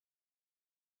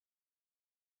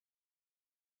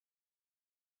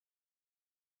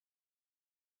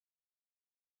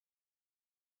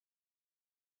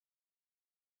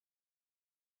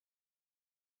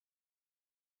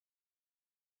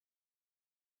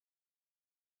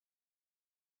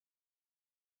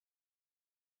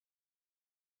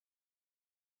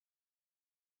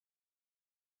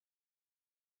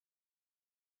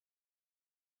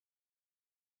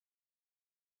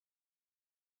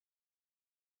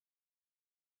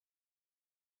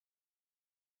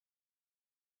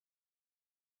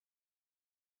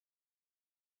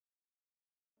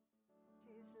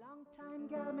Long time,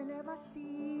 girl, me never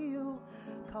see you.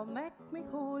 Come make me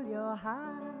hold your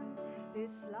hand.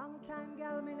 This long time,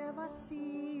 girl, me never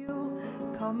see you.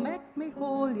 Come make me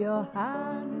hold your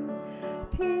hand.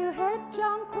 Peel head,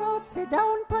 John Cross, sit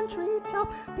down pon tree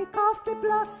top. Pick off the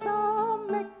blossom,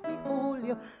 make me hold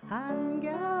your hand,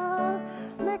 girl.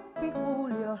 Make me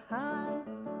hold your hand.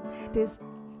 This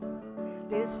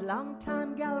long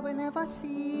time, girl, we never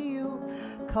see you.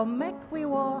 Come make we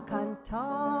walk and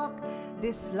talk.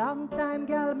 This long time,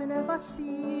 girl, me never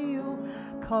see you.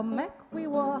 Come make we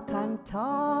walk and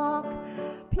talk.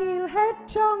 Peel head,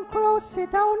 John Crow,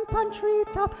 sit down pon tree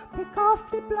top. Pick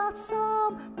off the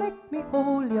blossom, make me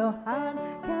hold your hand,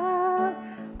 girl.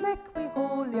 Make me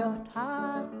hold your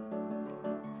hand.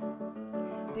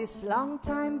 This long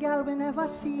time, girl, we never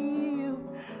see you.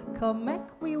 Come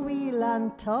make we wheel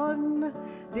and turn.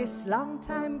 This long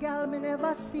time, girl, me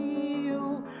never see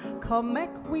you. Come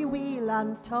make we wheel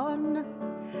and turn.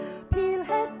 Peel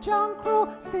head, John Crow,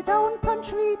 sit down pon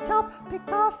tree top. Pick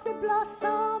off the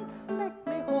blossom, make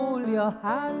me hold your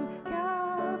hand,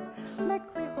 girl.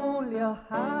 Make me hold your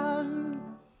hand.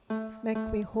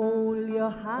 Make me hold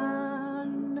your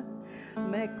hand.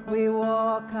 Make we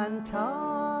walk and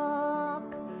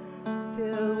talk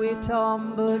till we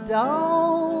tumble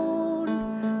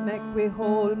down. Make we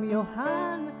hold your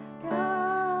hand,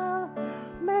 girl.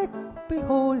 Make me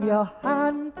hold your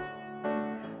hand.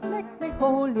 Make me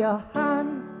hold your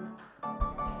hand.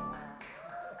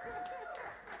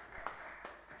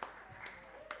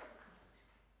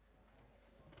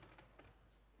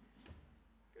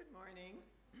 Good morning.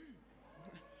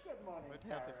 Good morning. Would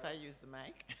help if I use the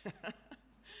mic.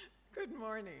 Good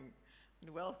morning,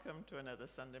 and welcome to another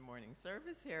Sunday morning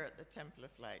service here at the Temple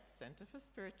of Light Center for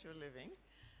Spiritual Living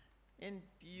in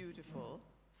beautiful,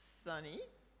 sunny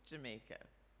Jamaica.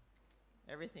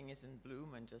 Everything is in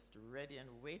bloom and just ready and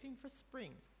waiting for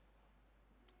spring.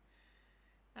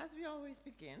 As we always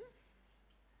begin,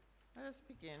 let us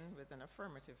begin with an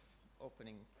affirmative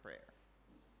opening prayer.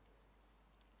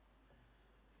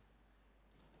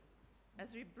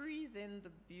 As we breathe in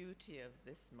the beauty of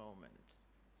this moment,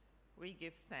 we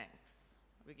give thanks.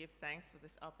 We give thanks for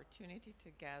this opportunity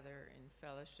to gather in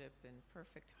fellowship, in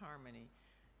perfect harmony,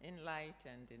 in light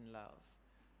and in love.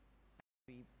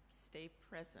 We stay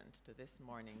present to this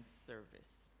morning's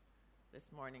service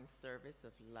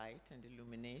of light and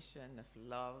illumination, of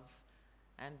love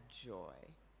and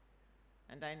joy.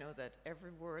 And I know that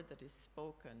every word that is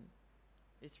spoken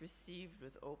is received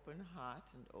with open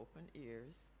heart and open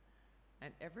ears,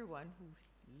 and everyone who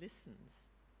listens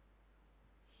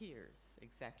hears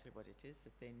exactly what it is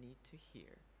that they need to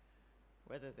hear,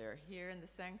 whether they're here in the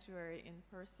sanctuary in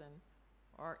person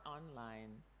or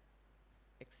online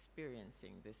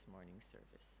experiencing this morning's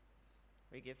service.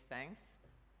 We give thanks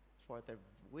for the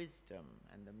wisdom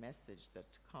and the message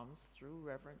that comes through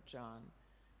Reverend John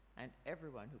and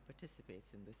everyone who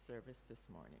participates in this service this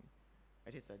morning.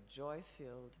 It is a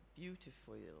joy-filled,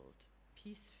 beauty-filled,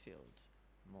 peace-filled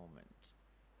moment.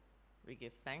 We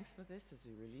give thanks for this as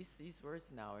we release these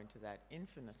words now into that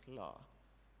infinite law,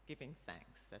 giving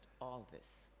thanks that all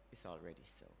this is already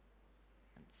so.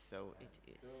 And so it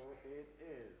is. So it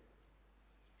is.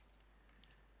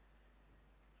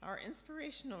 Our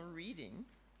inspirational reading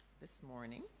this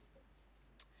morning,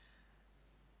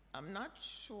 I'm not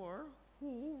sure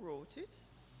who wrote it,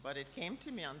 but it came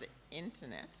to me on the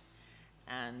internet,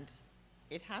 and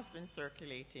it has been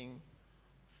circulating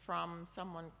from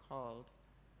someone called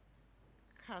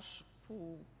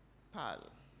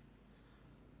Kashpupal.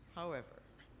 However,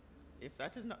 if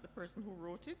that is not the person who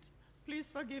wrote it, please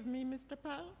forgive me, Mr.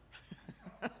 Pal.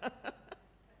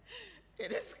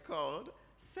 It is called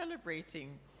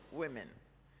Celebrating Women.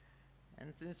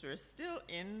 And since we're still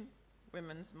in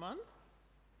Women's Month,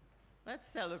 let's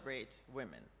celebrate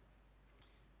women.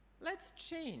 Let's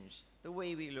change the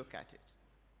way we look at it.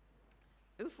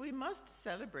 If we must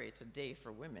celebrate a day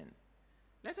for women,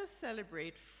 let us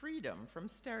celebrate freedom from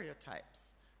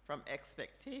stereotypes, from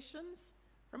expectations,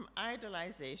 from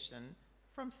idolization,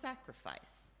 from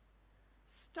sacrifice.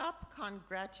 Stop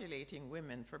congratulating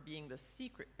women for being the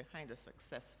secret behind a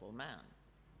successful man.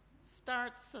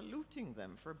 Start saluting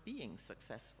them for being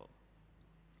successful.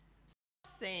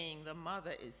 Stop saying the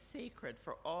mother is sacred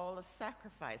for all the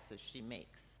sacrifices she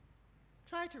makes.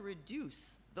 Try to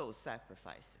reduce those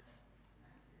sacrifices.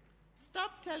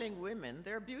 Stop telling women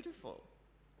they're beautiful.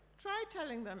 Try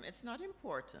telling them it's not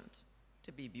important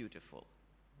to be beautiful.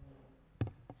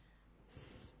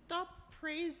 Stop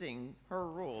praising her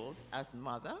roles as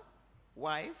mother,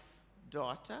 wife,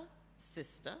 daughter,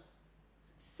 sister.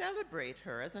 Celebrate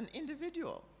her as an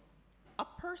individual, a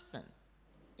person,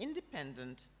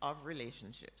 independent of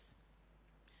relationships.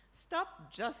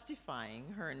 Stop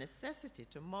justifying her necessity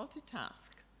to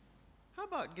multitask. How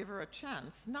about give her a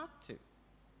chance not to?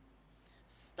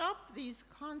 Stop these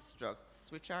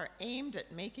constructs which are aimed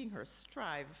at making her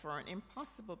strive for an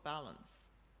impossible balance.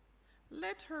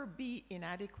 Let her be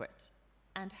inadequate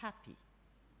and happy.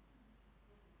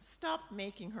 Stop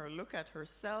making her look at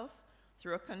herself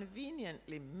through a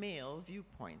conveniently male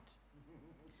viewpoint.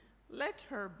 Let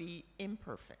her be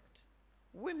imperfect,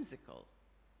 whimsical,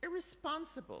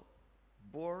 irresponsible,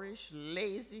 boorish,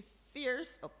 lazy,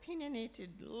 fierce, opinionated,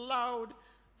 loud,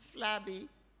 flabby,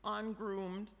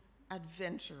 ungroomed,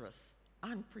 adventurous,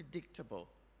 unpredictable,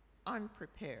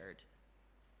 unprepared,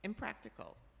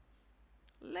 impractical.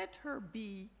 Let her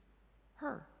be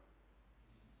her.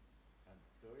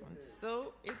 And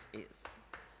so it is.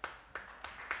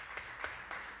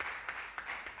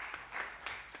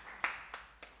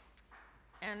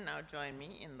 And now join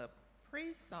me in the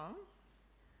praise song,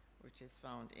 which is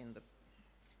found in the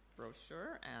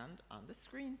brochure and on the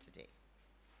screen today.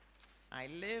 I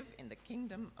live in the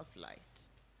kingdom of light.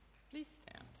 Please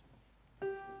stand.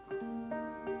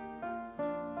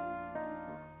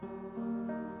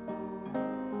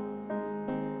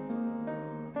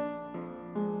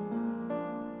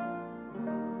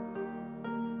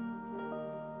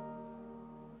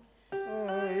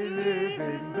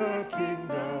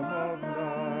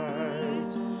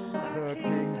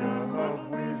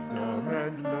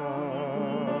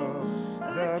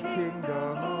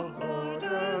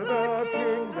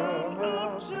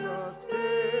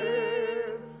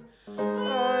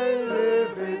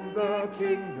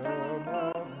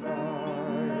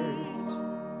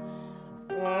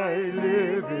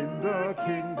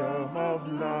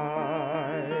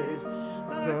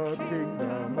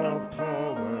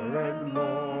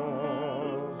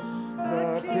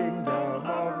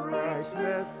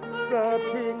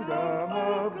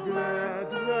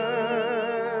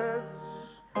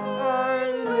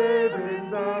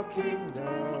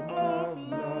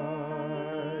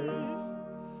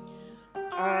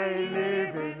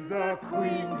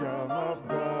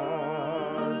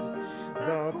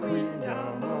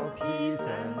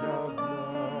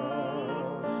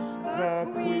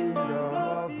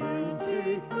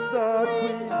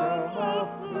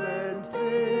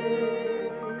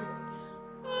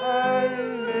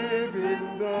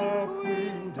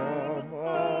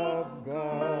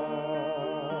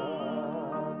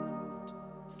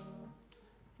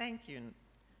 Thank you.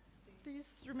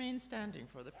 Please remain standing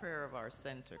for the prayer of our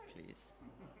center, please.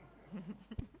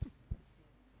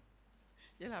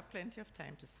 You'll have plenty of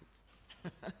time to sit.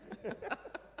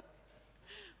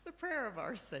 The prayer of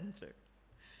our center.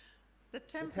 The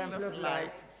Temple of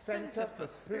Light Center for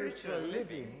Spiritual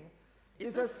Living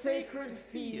is a sacred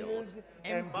field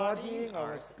embodying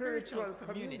our spiritual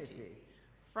community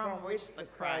from which the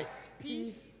Christ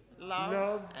peace,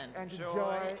 love, and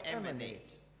joy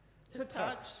emanate. To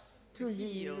touch, to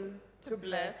heal, to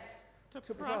bless,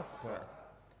 to prosper,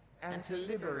 and to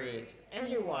liberate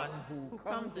anyone who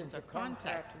comes into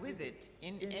contact with it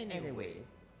in any way.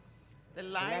 The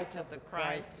light of the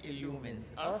Christ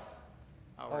illumines us,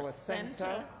 our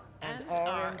center, and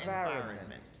our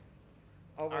environment.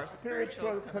 Our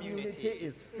spiritual community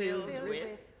is filled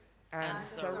with and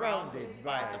surrounded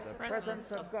by the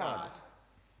presence of God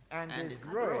and is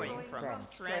growing from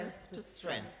strength to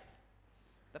strength.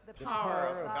 The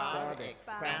power of God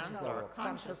expands our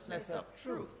consciousness of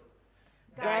truth,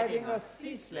 guiding us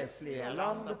ceaselessly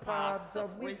along the paths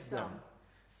of wisdom,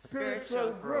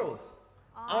 spiritual growth,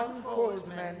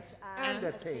 unfoldment, and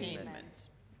attainment.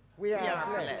 We are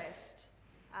blessed,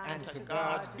 and to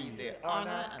God be the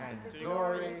honor and the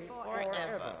glory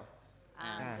forever.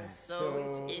 And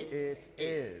so it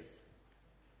is.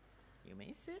 You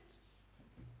may sit.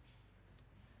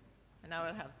 And I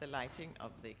will have the lighting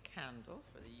of the candle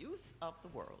for the youth of the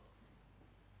world.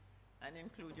 And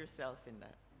include yourself in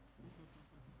that.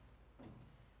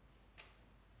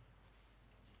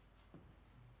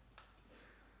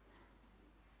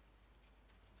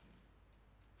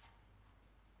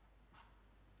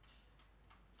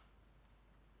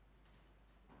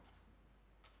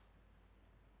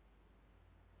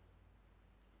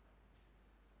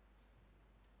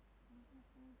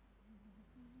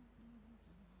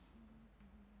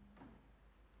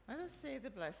 Let us say the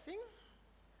blessing.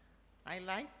 I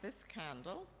light this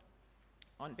candle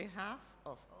on behalf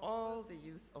of all the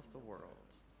youth of the world.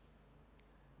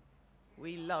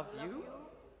 We love you.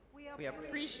 We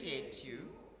appreciate you.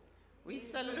 We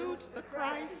salute the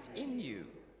Christ in you.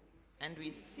 And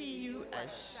we see you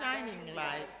as shining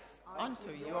lights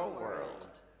unto your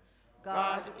world.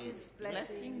 God is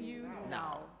blessing you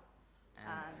now.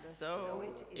 And so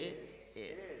it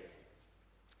is.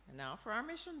 And now for our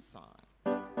mission song.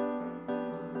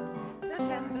 The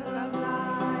temple of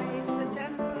light, the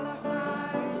temple of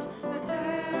light, the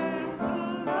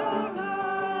temple of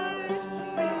light.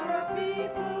 We are a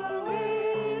people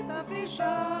with a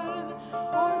vision,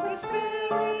 or with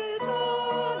spirit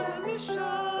on a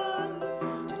mission.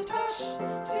 To touch,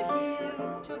 to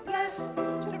heal, to bless,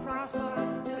 to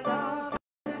prosper, to love,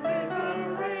 to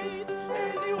liberate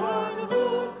anyone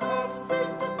who comes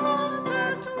into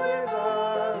contact with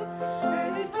us.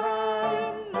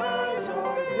 Anytime, night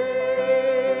or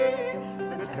day.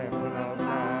 The temple of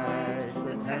light,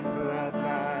 the temple of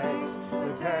light,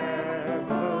 the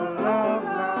temple of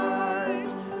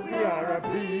light. We are a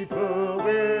people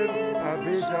with a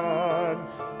vision,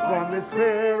 one with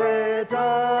spirit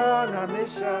on a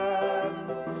mission.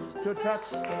 To touch,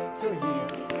 to heal,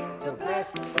 to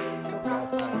bless, to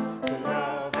prosper, to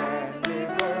love and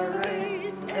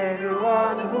liberate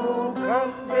anyone who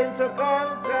comes into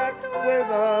contact with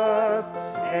us,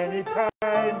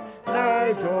 anytime,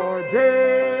 night or day.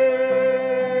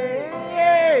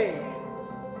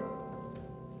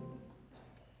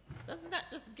 Doesn't that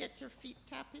just get your feet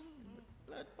tapping,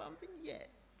 blood pumping? Yeah.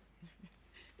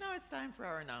 Now it's time for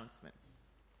our announcements.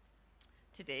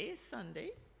 Today is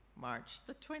Sunday, March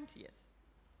the 20th.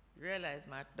 You realize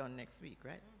March done next week,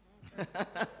 right?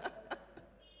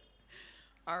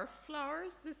 Our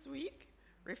flowers this week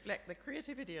reflect the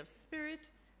creativity of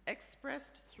spirit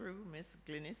expressed through Miss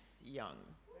Glynis Young.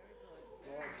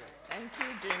 Very good. Thank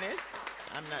you, Glynis.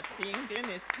 I'm not seeing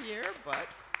Glynis here, but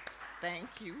thank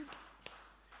you.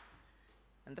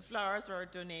 And the flowers were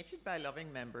donated by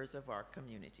loving members of our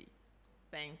community.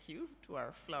 Thank you to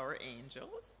our flower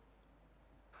angels.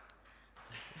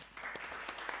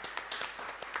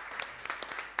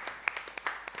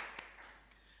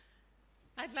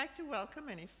 I'd like to welcome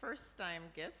any first-time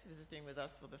guests visiting with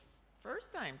us for the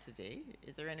first time today.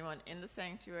 Is there anyone in the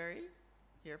sanctuary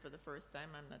here for the first time?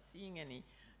 I'm not seeing any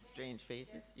strange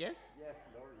faces. Yes? Yes,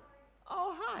 Lori.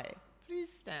 Oh, hi.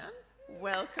 Please stand.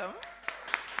 Welcome.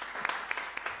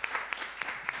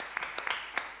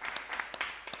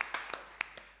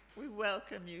 We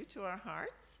welcome you to our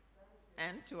hearts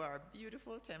and to our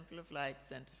beautiful Temple of Light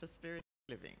Center for Spiritual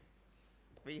Living.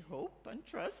 We hope and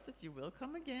trust that you will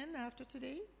come again after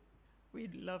today.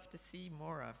 We'd love to see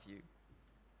more of you.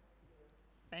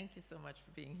 Thank you so much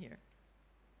for being here.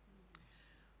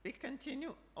 We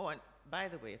continue. Oh, and by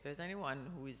the way, if there's anyone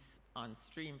who is on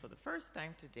stream for the first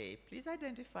time today, please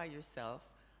identify yourself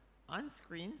on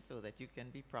screen so that you can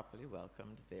be properly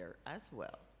welcomed there as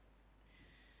well.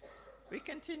 We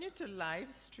continue to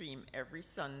live stream every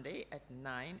Sunday at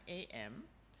 9 a.m.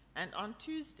 and on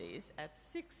Tuesdays at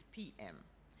 6 p.m.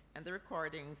 And the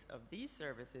recordings of these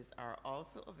services are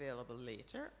also available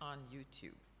later on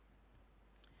YouTube.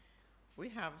 We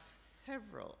have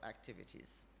several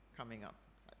activities coming up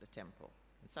at the temple,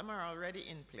 and some are already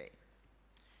in play.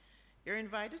 You're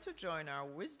invited to join our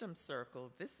Wisdom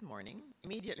Circle this morning,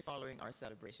 immediately following our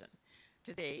celebration.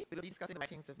 Today, we'll be discussing the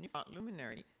writings of New Thought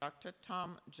luminary Dr.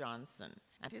 Tom Johnson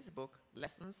and his book,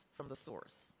 Lessons from the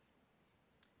Source.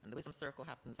 And the Wisdom Circle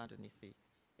happens underneath the,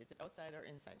 is it outside or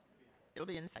inside? It'll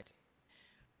be inside.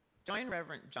 Join Rev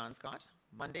John Scott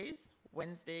Mondays,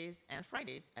 Wednesdays, and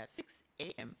Fridays at 6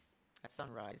 a.m. at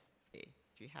Sunrise Day.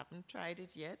 If you haven't tried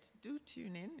it yet, do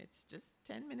tune in. It's just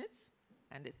 10 minutes,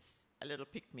 and it's a little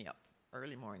pick-me-up,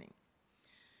 early morning.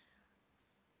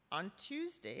 On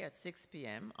Tuesday at 6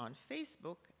 p.m. on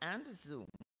Facebook and Zoom,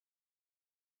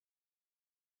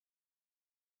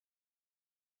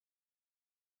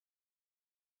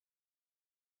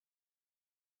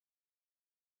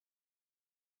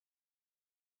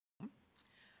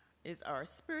 is our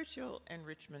Spiritual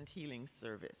Enrichment Healing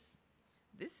Service.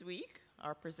 This week,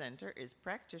 our presenter is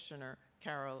practitioner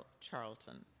Carol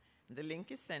Charlton. The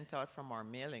link is sent out from our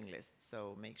mailing list,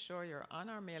 so make sure you're on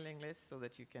our mailing list so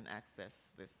that you can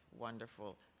access this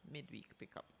wonderful midweek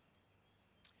pickup.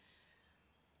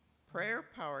 Prayer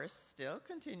Power still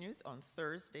continues on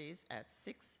Thursdays at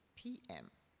 6 p.m.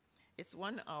 It's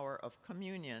 1 hour of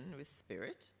communion with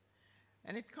Spirit,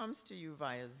 and it comes to you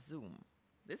via Zoom.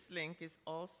 This link is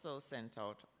also sent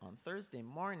out on Thursday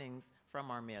mornings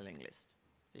from our mailing list.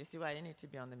 So you see why you need to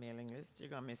be on the mailing list? You're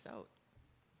going to miss out.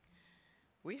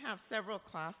 We have several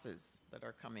classes that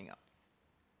are coming up.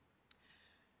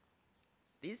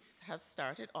 These have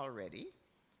started already,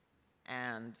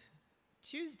 and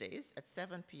Tuesdays at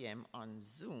 7 p.m. on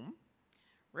Zoom,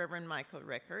 Reverend Michael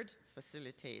Record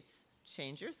facilitates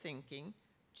Change Your Thinking,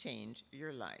 Change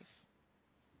Your Life.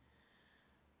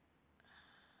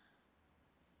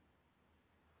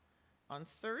 On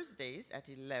Thursdays at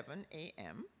 11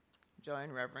 a.m.,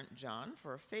 join Reverend John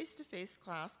for a face-to-face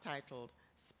class titled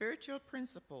Spiritual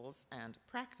Principles and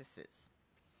Practices.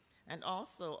 And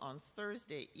also on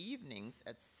Thursday evenings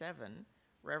at 7,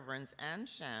 Reverends Ann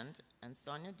Shand and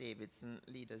Sonia Davidson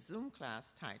lead a Zoom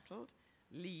class titled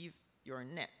Leave Your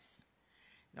Nets.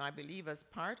 Now, I believe as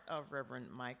part of Reverend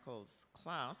Michael's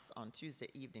class on Tuesday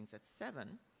evenings at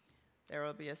 7, there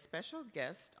will be a special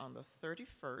guest on the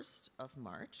 31st of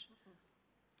March.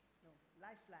 No,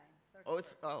 Lifeline.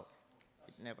 31st.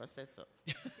 It never says so.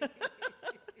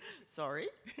 Sorry.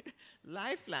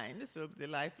 Lifeline, this will be the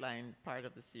Lifeline part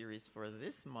of the series for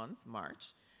this month,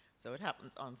 March. So it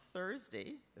happens on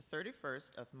Thursday, the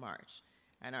 31st of March.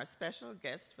 And our special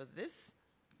guest for this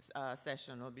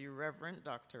session will be Reverend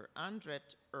Dr.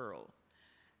 Andrette Earl.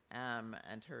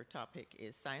 And her topic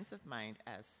is Science of Mind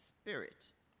as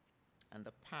Spirit and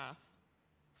the Path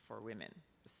for Women,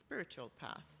 the spiritual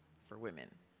path for women.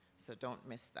 So don't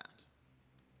miss that.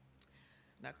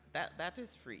 Now, that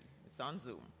is free. It's on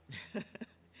Zoom.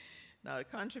 Now, the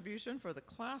contribution for the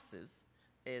classes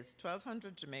is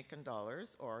 $1,200 Jamaican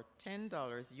dollars or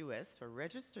 $10 US for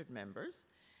registered members,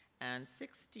 and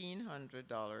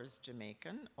 $1,600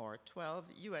 Jamaican or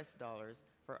 $12 US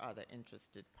for other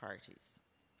interested parties.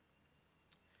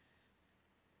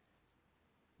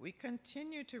 We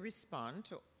continue to respond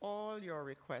to all your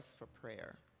requests for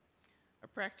prayer. A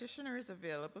practitioner is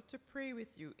available to pray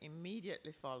with you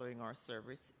immediately following our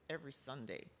service every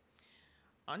Sunday.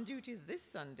 On duty this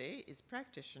Sunday is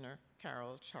practitioner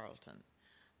Carol Charlton.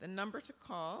 The number to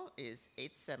call is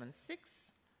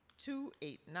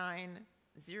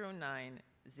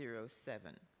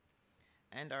 876-289-0907.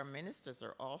 And our ministers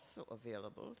are also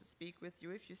available to speak with you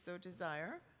if you so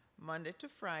desire, Monday to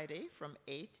Friday from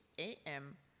 8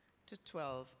 a.m. to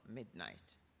 12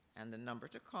 midnight. And the number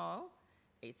to call,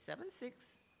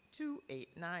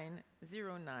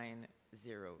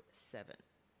 876-289-0907.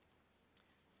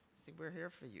 See, we're here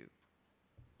for you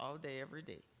all day, every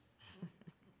day.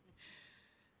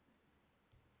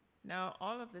 Now,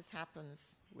 all of this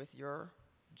happens with your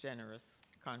generous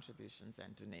contributions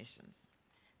and donations.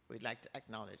 We'd like to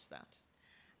acknowledge that.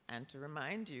 And to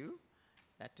remind you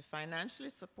that to financially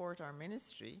support our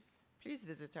ministry, please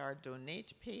visit our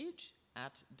donate page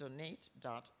at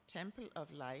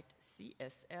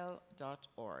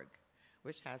donate.templeoflightcsl.org,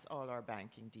 which has all our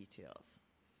banking details.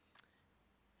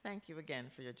 Thank you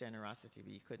again for your generosity.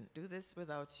 We couldn't do this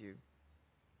without you.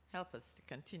 Help us to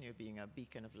continue being a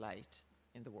beacon of light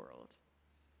in the world.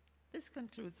 This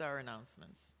concludes our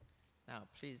announcements. Now,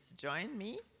 please join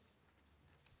me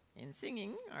in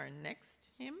singing our next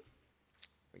hymn,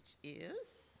 which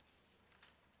is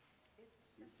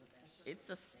It's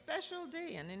a Special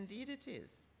Day, and indeed it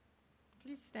is.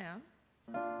 Please stand.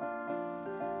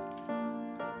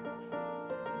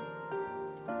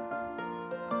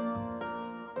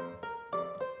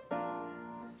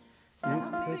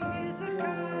 Something is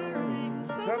occurring,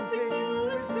 something new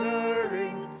is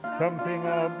stirring, something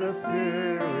of the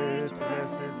Spirit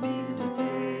blesses me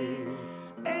today.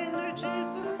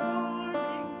 Energies are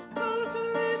swarming,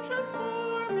 totally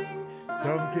transforming.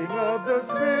 Something of the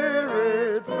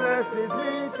Spirit blesses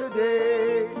me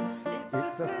today.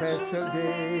 It's a special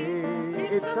day,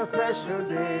 it's a special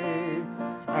day.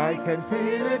 I can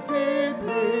feel it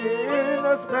deeply in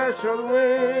a special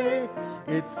way.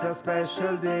 It's a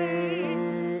special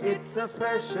day, it's a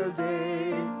special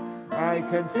day. I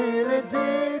can feel it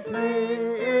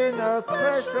deeply in a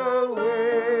special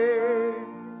way.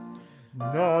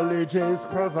 Knowledge is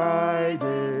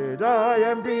provided, I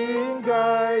am being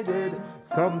guided.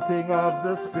 Something of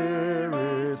the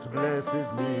Spirit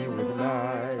blesses me with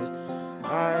light.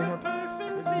 I have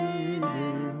perfect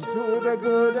leading to the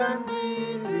good and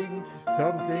healing.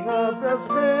 Something of the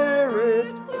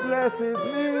Spirit blesses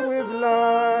me with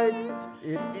light.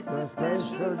 It's a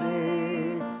special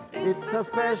day, it's a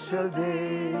special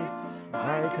day.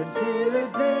 I can feel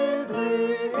it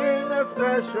deeply in a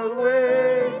special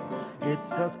way.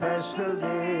 It's a special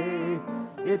day,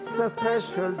 it's a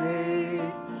special day.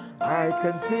 I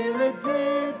can feel it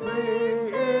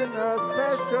deeply in a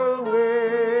special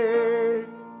way.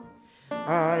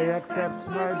 I accept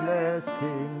my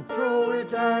blessing, through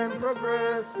it I'm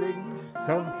progressing.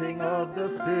 Something of the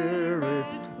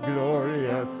Spirit,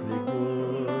 gloriously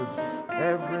good.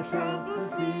 Every trouble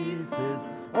ceases,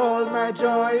 all my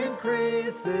joy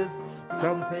increases.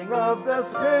 Something of the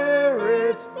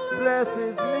Spirit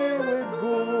blesses me with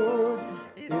good.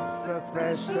 It's a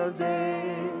special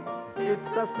day,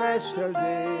 it's a special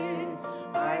day.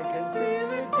 I can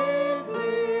feel it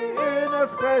deeply in a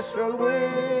special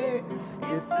way.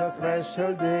 It's a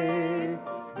special day,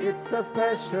 It's a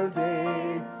special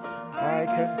day. I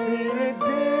can feel it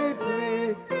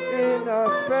deeply in a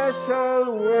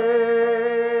special way.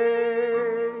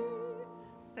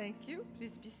 Thank you.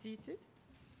 Please be seated.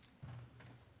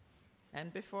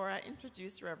 And before I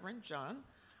introduce Reverend John,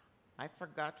 I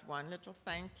forgot one little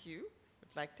thank you.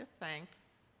 I'd like to thank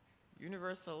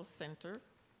Universal Center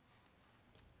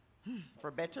for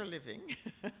Better Living,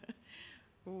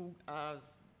 who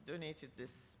has donated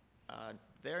this,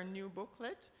 their new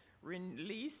booklet,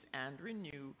 Release and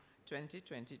Renew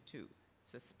 2022.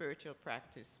 It's a spiritual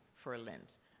practice for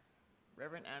Lent.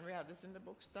 Reverend Anne, we have this in the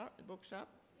bookshop?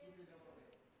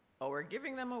 Oh, we're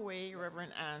giving them away.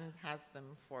 Reverend Anne has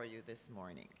them for you this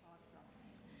morning. Awesome.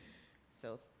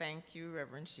 So thank you,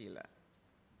 Reverend Sheila.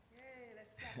 Yay,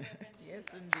 let's clap, Reverend Yes,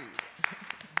 Sheila. indeed.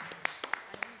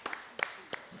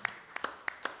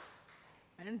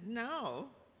 And now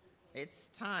it's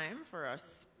time for a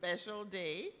special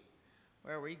day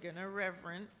where we're going to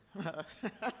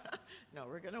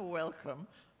we're going to welcome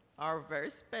our very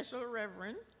special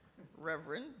Reverend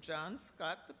John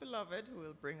Scott, the beloved, who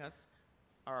will bring us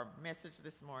our message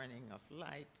this morning of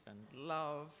light and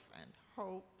love and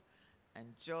hope and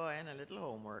joy and a little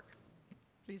homework.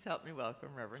 Please help me welcome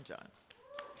Reverend John.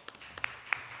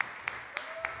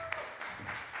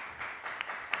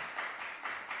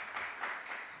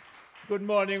 Good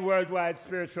morning, worldwide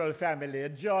spiritual family. A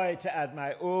joy to add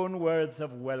my own words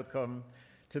of welcome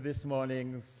to this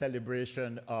morning's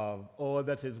celebration of all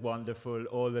that is wonderful,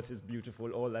 all that is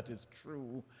beautiful, all that is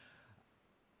true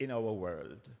in our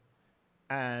world.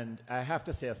 And I have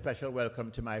to say a special welcome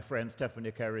to my friend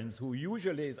Stephanie Kerrins, who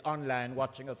usually is online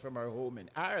watching us from her home in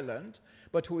Ireland,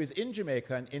 but who is in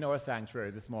Jamaica and in our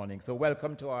sanctuary this morning. So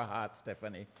welcome to our heart,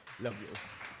 Stephanie. Love you.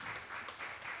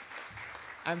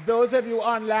 And those of you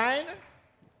online,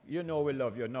 you know we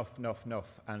love you enough.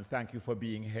 And thank you for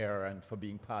being here and for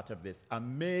being part of this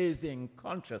amazing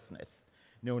consciousness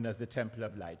known as the Temple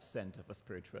of Light Center for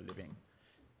Spiritual Living.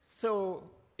 So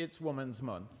it's Women's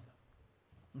Month.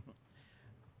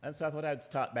 And so I thought I'd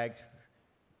start by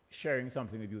sharing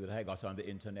something with you that I got on the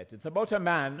internet. It's about a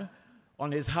man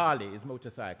on his Harley, his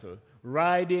motorcycle,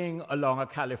 riding along a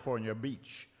California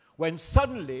beach, when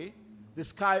suddenly the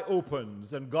sky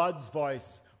opens and God's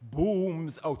voice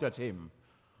booms out at him.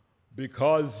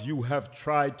 Because you have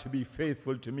tried to be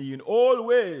faithful to me in all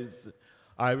ways,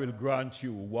 I will grant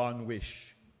you one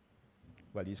wish.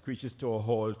 Well, he screeches to a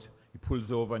halt. He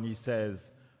pulls over and he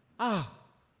says,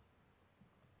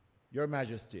 Your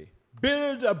Majesty,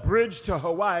 build a bridge to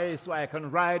Hawaii so I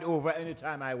can ride over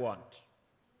anytime I want.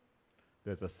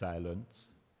 There's a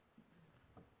silence.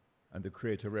 And the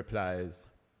Creator replies,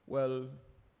 well,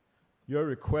 your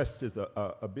request is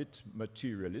a bit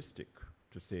materialistic,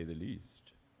 to say the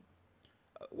least.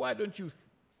 Why don't you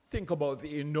think about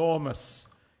the enormous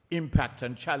impact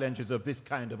and challenges of this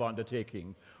kind of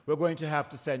undertaking? We're going to have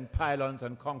to send pylons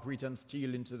and concrete and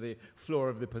steel into the floor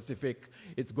of the Pacific.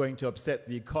 It's going to upset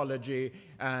the ecology,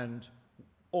 and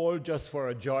all just for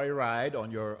a joyride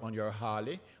on your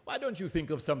Harley. Why don't you think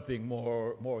of something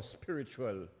more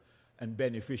spiritual and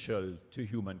beneficial to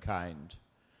humankind?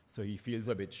 So he feels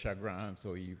a bit chagrined,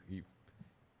 so he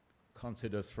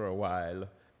considers for a while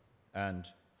and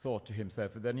thought to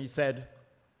himself, and then he said,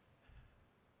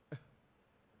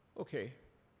 okay,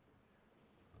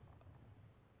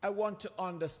 I want to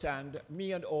understand,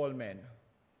 me and all men,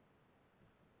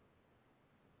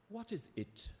 what is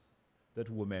it that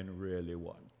women really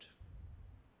want?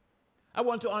 I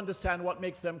want to understand what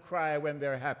makes them cry when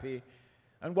they're happy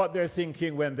and what they're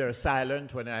thinking when they're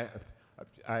silent. When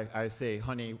I say,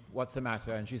 honey, what's the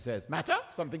matter? And she says, matter?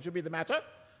 Something should be the matter?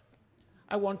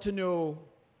 I want to know,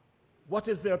 what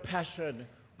is their passion?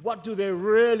 What do they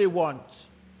really want?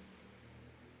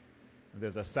 And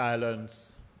there's a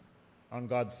silence, and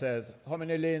God says, how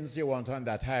many lanes do you want on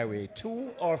that highway?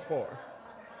 2 or 4?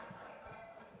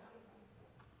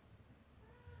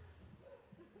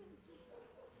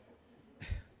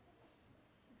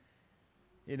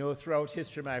 You know, throughout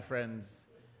history, my friends,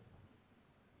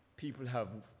 people have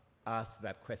asked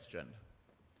that question.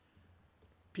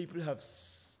 People have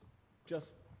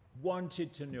just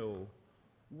wanted to know,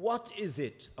 what is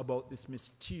it about this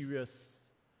mysterious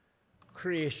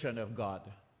creation of God?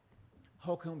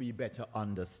 How can we better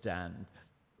understand?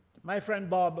 My friend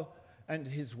Bob and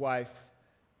his wife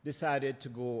decided to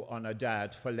go on a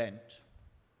diet for Lent.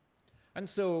 And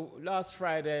so last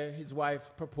Friday, his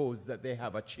wife proposed that they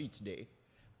have a cheat day,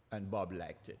 and Bob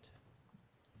liked it.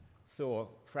 So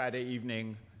Friday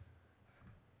evening,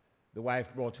 the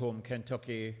wife brought home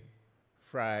Kentucky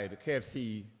Fried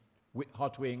KFC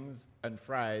hot wings and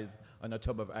fries and a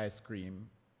tub of ice cream.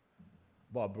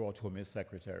 Bob brought home his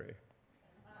secretary.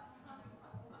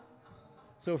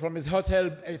 So from his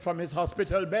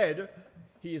hospital bed,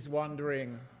 he is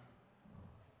wondering,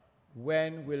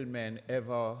 when will men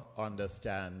ever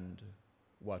understand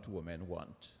what women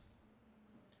want?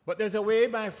 But there's a way,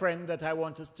 my friend, that I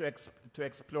want us to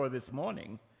explore this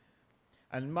morning.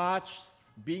 And March,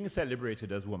 being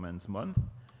celebrated as Women's Month,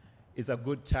 is a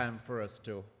good time for us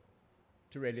to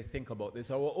really think about this.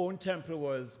 Our own temple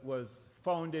was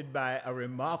founded by a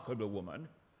remarkable woman,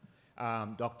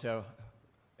 Dr.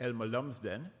 Elma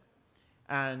Lumsden,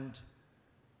 and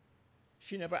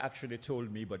she never actually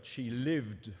told me, but she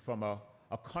lived from a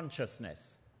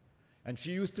consciousness. And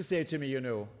she used to say to me, you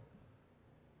know,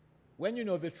 when you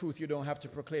know the truth, you don't have to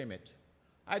proclaim it.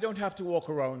 I don't have to walk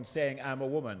around saying I'm a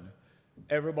woman.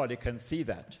 Everybody can see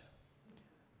that.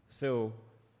 So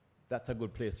that's a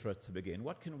good place for us to begin.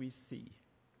 What can we see?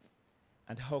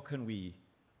 And how can we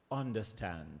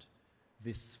understand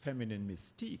this feminine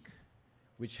mystique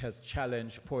which has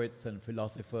challenged poets and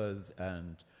philosophers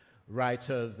and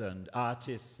writers and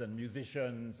artists and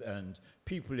musicians and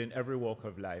people in every walk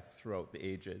of life throughout the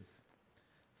ages?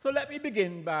 So let me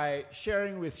begin by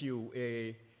sharing with you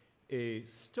a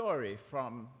story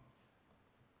from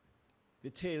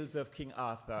the tales of King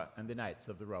Arthur and the Knights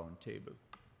of the Round Table.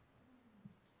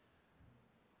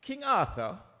 King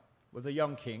Arthur was a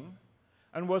young king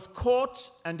and was caught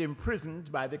and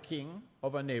imprisoned by the king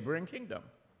of a neighboring kingdom.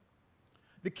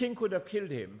 The king could have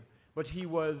killed him, but he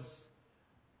was,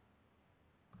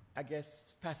 I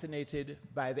guess, fascinated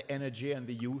by the energy and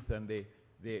the youth and the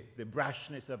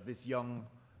brashness of this young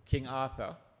King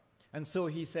Arthur. And so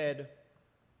he said,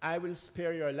 I will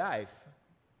spare your life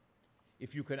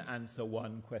if you can answer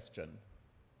one question.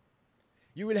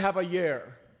 You will have a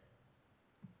year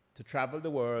to travel the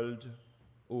world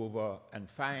over and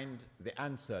find the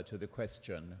answer to the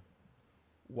question,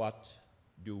 what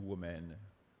do women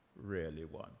really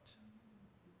want?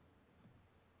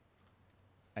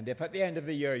 And if at the end of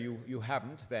the year you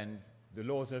haven't, then the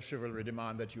laws of chivalry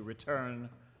demand that you return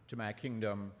to my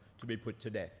kingdom to be put to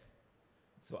death.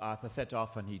 So Arthur set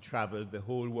off and he traveled the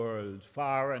whole world,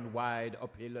 far and wide,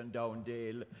 up hill and down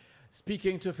dale,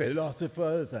 speaking to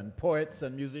philosophers and poets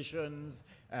and musicians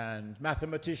and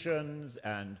mathematicians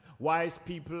and wise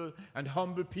people and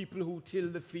humble people who till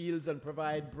the fields and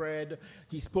provide bread.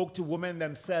 He spoke to women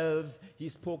themselves. He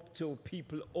spoke to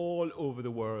people all over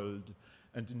the world,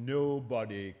 and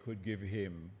nobody could give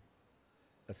him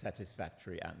a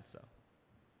satisfactory answer.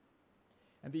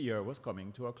 And the year was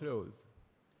coming to a close.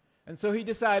 And so he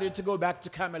decided to go back to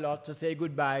Camelot to say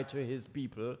goodbye to his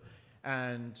people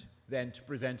and then to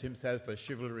present himself as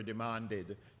chivalry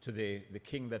demanded to the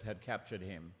king that had captured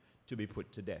him to be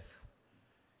put to death.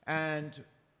 And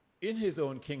in his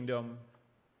own kingdom,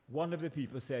 one of the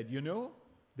people said, you know,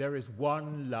 there is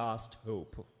one last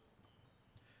hope.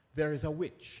 There is a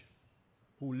witch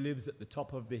who lives at the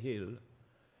top of the hill,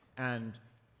 and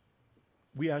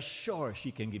we are sure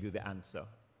she can give you the answer.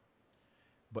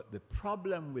 But the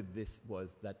problem with this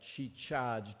was that she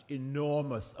charged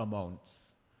enormous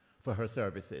amounts for her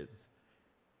services.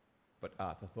 But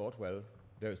Arthur thought, well,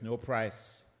 there's no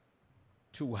price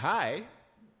too high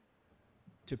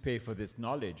to pay for this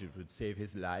knowledge. It would save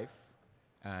his life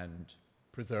and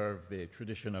preserve the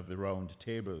tradition of the round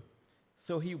table.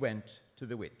 So he went to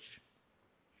the witch.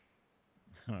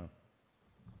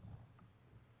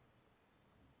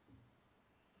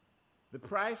 The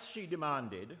price she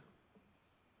demanded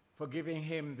for giving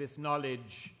him this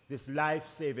knowledge, this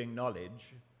life-saving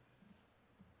knowledge,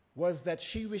 was that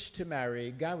she wished to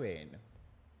marry Gawain.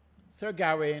 Sir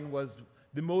Gawain was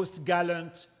the most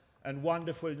gallant and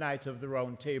wonderful knight of the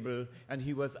Round Table, and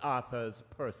he was Arthur's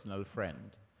personal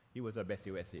friend. He was a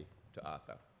Bessie-Wessie to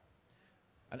Arthur.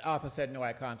 And Arthur said, no,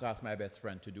 I can't ask my best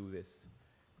friend to do this,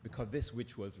 because this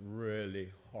witch was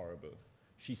really horrible.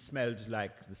 She smelled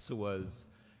like the sewers.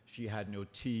 She had no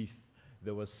teeth.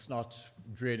 There was snot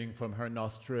draining from her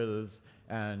nostrils,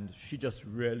 and she just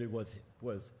really was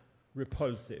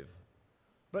repulsive.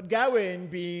 But Gawain,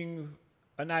 being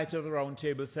a knight of the Round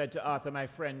Table, said to Arthur, my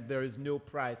friend, there is no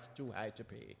price too high to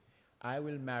pay. I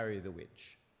will marry the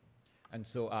witch. And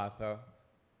so Arthur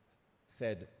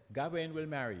said, Gawain will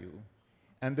marry you.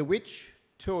 And the witch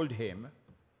told him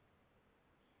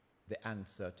the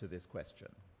answer to this question.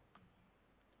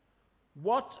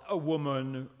 What a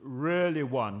woman really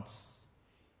wants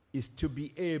is to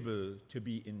be able to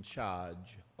be in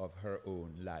charge of her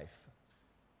own life.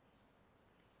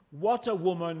 What a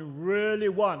woman really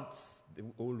wants, the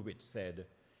old witch said,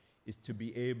 is to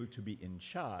be able to be in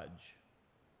charge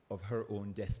of her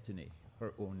own destiny,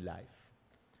 her own life.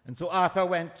 And so Arthur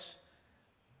went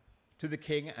to the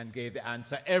king and gave the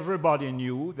answer. Everybody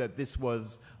knew that this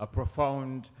was a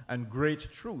profound and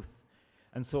great truth.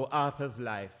 And so Arthur's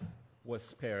life was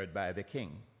spared by the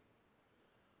king.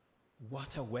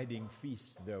 What a wedding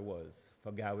feast there was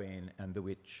for Gawain and the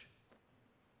witch.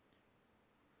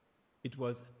 It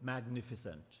was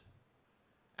magnificent.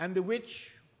 And the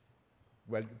witch,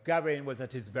 well, Gawain was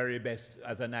at his very best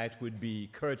as a knight would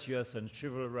be, courteous and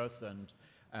chivalrous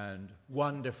and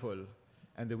wonderful.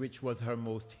 And the witch was her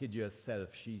most hideous self.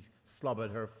 She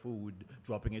slobbered her food,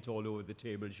 dropping it all over the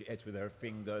table. She ate with her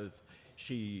fingers.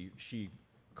 She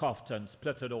coughed and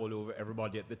spluttered all over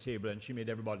everybody at the table, and she made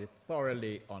everybody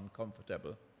thoroughly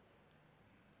uncomfortable.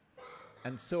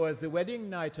 And so as the wedding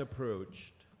night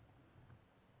approached,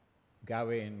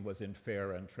 Gawain was in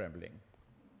fear and trembling.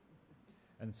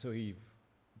 And so he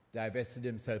divested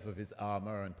himself of his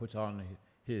armor and put on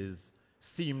his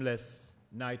seamless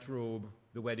night robe,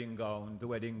 the wedding gown, the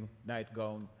wedding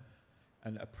nightgown,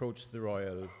 and approached the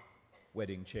royal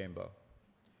wedding chamber.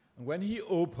 And when he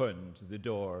opened the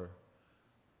door,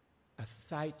 a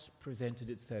sight presented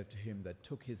itself to him that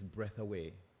took his breath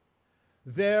away.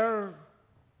 There,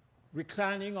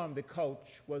 reclining on the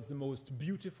couch, was the most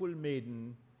beautiful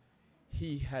maiden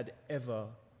he had ever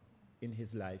in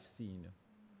his life seen.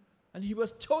 And he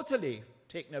was totally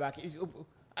taken aback.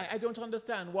 I don't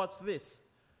understand, what's this?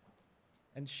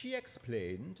 And she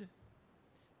explained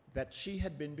that she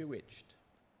had been bewitched.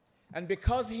 And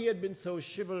because he had been so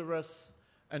chivalrous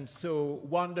and so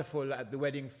wonderful at the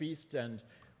wedding feast and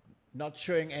not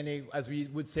showing any, as we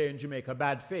would say in Jamaica,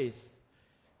 bad face,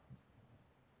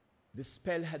 the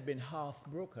spell had been half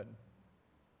broken.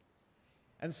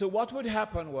 And so what would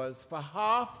happen was, for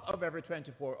half of every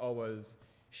 24 hours,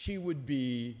 she would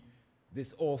be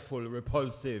this awful,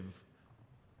 repulsive,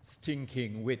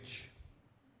 stinking witch.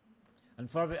 And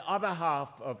for the other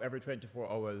half of every 24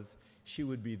 hours, she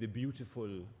would be the beautiful,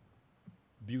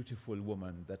 beautiful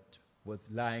woman that was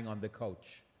lying on the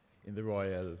couch in the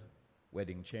royal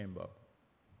wedding chamber.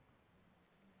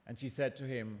 And she said to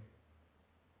him,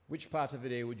 which part of the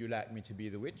day would you like me to be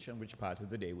the witch, and which part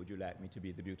of the day would you like me to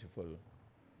be the beautiful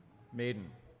maiden?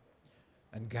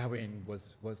 And Gawain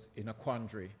was in a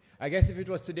quandary. I guess if it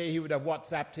was today, he would have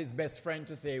WhatsApped his best friend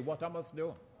to say what I must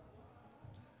do.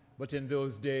 But in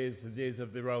those days, the days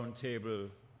of the round table,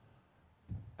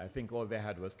 I think all they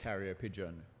had was carrier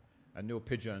pigeon, and no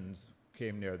pigeons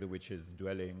came near the witch's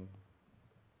dwelling.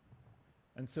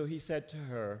 And so he said to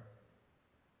her,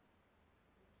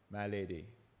 my lady,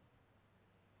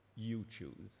 you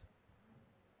choose.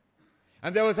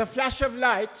 And there was a flash of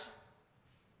light,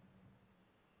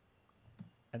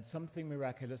 and something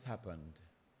miraculous happened.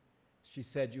 She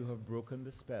said, you have broken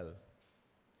the spell.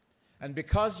 And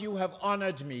because you have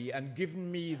honored me and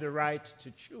given me the right to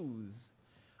choose,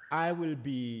 I will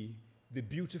be the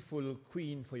beautiful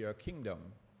queen for your kingdom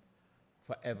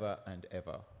forever and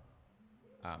ever.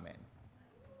 Amen.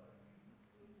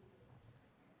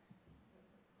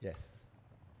 Yes.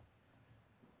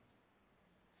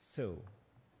 So,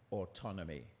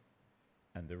 autonomy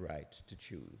and the right to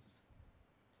choose.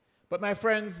 But my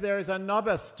friends, there is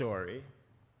another story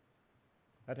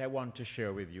that I want to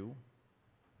share with you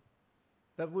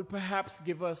that would perhaps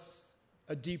give us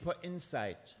a deeper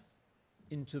insight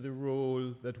into the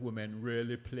role that women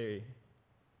really play.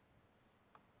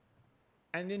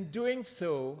 And in doing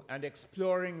so and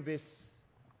exploring this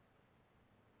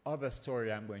other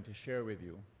story I'm going to share with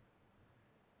you,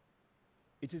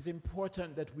 it is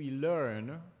important that we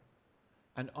learn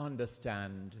and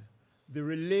understand the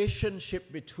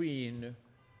relationship between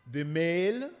the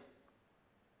male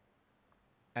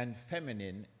and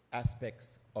feminine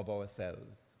aspects of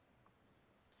ourselves.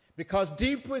 Because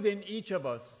deep within each of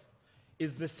us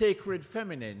is the sacred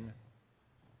feminine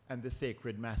and the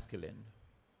sacred masculine.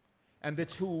 And the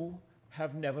two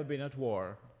have never been at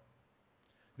war.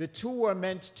 The two are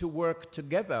meant to work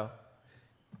together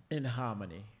in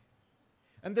harmony.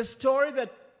 And the story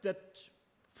that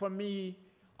for me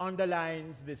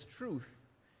underlines this truth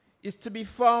is to be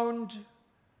found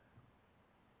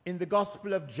in the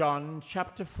Gospel of John,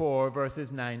 chapter 4,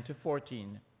 verses 9 to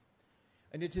 14.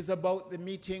 And it is about the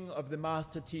meeting of the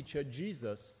master teacher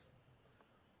Jesus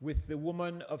with the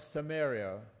woman of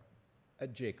Samaria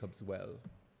at Jacob's well.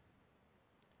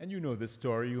 And you know the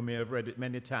story, you may have read it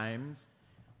many times,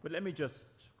 but let me just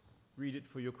read it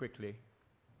for you quickly.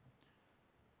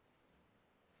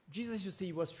 Jesus, you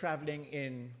see, was traveling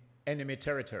in enemy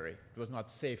territory. It was not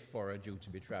safe for a Jew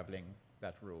to be traveling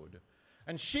that road.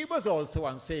 And she was also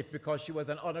unsafe because she was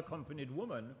an unaccompanied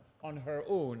woman on her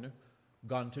own,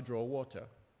 gone to draw water.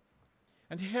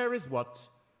 And here is what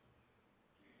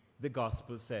the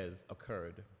gospel says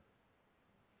occurred.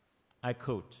 I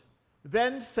quote,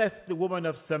 "Then saith the woman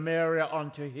of Samaria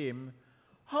unto him,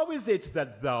 How is it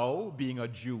that thou, being a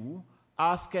Jew,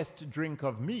 askest drink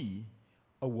of me,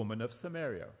 a woman of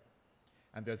Samaria?"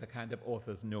 And there's a kind of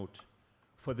author's note,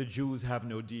 for the Jews have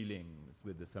no dealings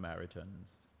with the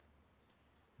Samaritans.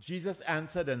 Jesus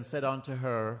answered and said unto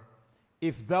her,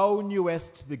 If thou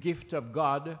knewest the gift of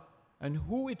God, and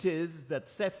who it is that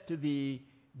saith to thee,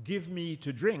 Give me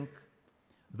to drink,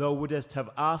 thou wouldest have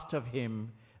asked of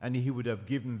him, and he would have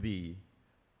given thee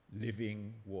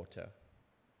living water.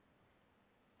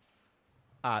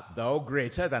 Art thou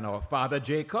greater than our father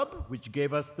Jacob, which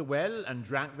gave us the well, and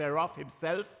drank thereof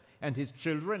himself, and his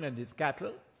children, and his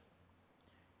cattle?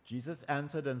 Jesus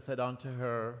answered and said unto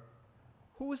her,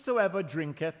 Whosoever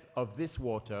drinketh of this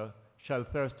water shall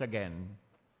thirst again.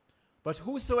 But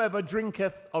whosoever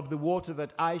drinketh of the water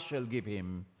that I shall give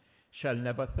him shall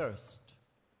never thirst.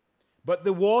 But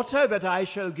the water that I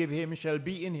shall give him shall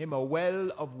be in him a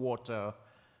well of water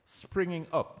springing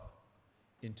up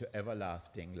into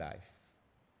everlasting life.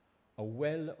 A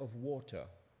well of water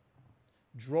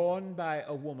drawn by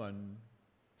a woman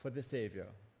for the Savior,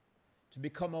 to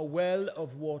become a well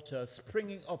of water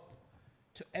springing up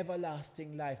to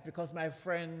everlasting life. Because, my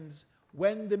friends,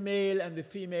 when the male and the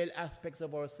female aspects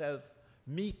of ourselves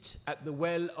meet at the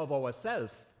well of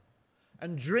ourself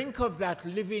and drink of that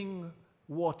living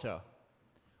water,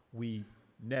 we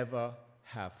never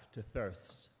have to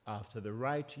thirst after the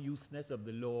righteousness of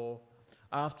the law,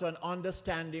 after an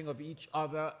understanding of each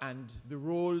other and the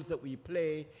roles that we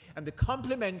play and the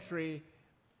complementary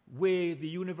way the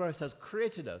universe has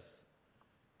created us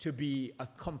to be a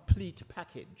complete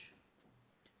package,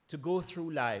 to go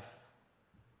through life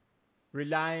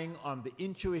relying on the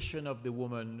intuition of the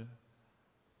woman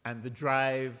and the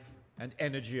drive and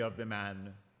energy of the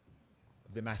man,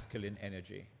 the masculine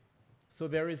energy. So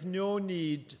there is no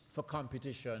need for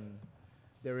competition.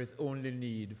 There is only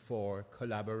need for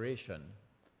collaboration,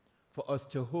 for us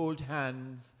to hold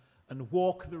hands and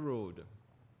walk the road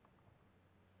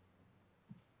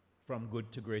from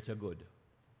good to greater good,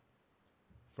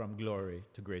 from glory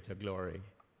to greater glory,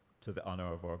 to the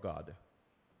honor of our God.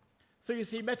 So you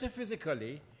see,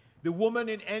 metaphysically, the woman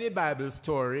in any Bible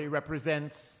story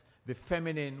represents the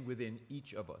feminine within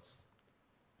each of us,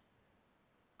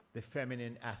 the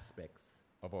feminine aspects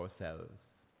of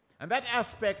ourselves. And that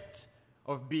aspect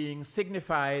of being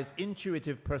signifies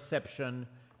intuitive perception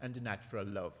and natural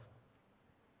love.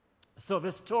 So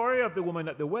the story of the woman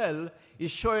at the well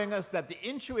is showing us that the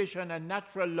intuition and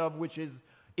natural love which is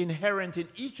inherent in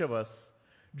each of us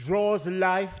draws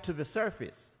life to the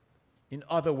surface. In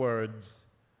other words,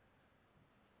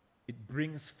 it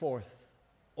brings forth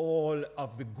all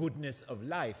of the goodness of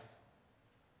life.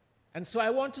 And so I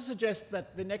want to suggest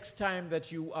that the next time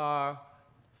that you are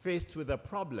faced with a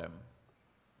problem,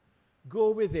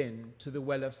 go within to the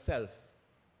well of self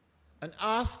and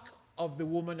ask of the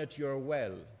woman at your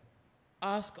well,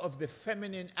 ask of the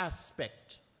feminine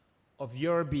aspect of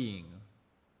your being,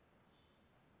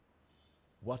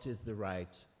 what is the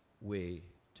right way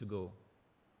to go?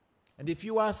 And if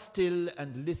you are still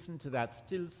and listen to that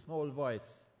still small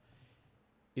voice,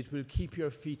 it will keep your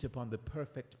feet upon the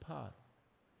perfect path.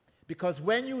 Because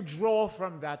when you draw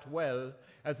from that well,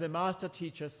 as the master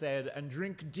teacher said, and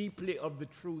drink deeply of the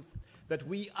truth that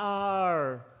we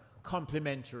are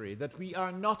complementary, that we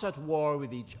are not at war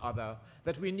with each other,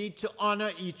 that we need to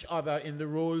honor each other in the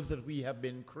roles that we have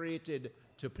been created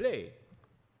to play,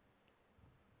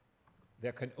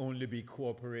 there can only be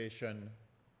cooperation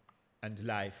and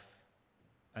life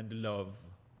and love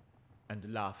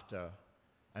and laughter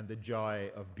and the joy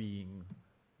of being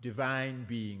divine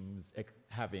beings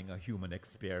having a human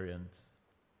experience.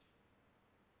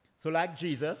 So like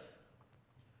Jesus,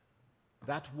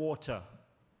 that water,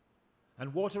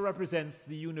 and water represents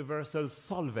the universal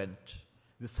solvent,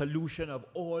 the solution of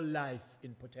all life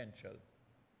in potential.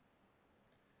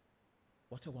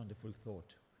 What a wonderful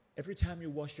thought. Every time you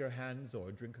wash your hands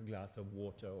or drink a glass of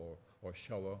water or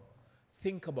shower,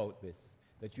 think about this,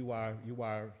 that you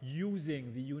are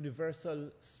using the universal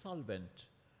solvent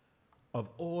of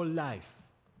all life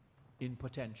in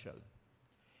potential.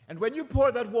 And when you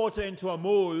pour that water into a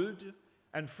mold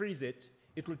and freeze it,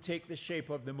 it will take the shape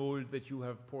of the mold that you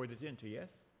have poured it into,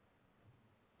 yes?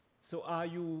 So are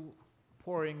you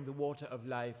pouring the water of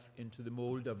life into the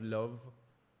mold of love,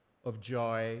 of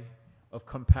joy, of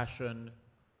compassion,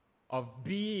 of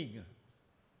being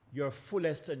your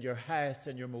fullest and your highest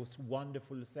and your most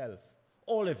wonderful self?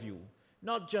 All of you,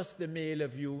 not just the male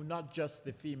of you, not just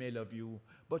the female of you,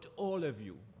 but all of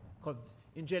you. Because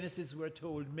in Genesis we're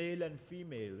told male and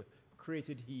female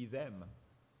created he them.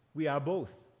 We are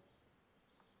both.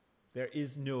 there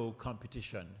is no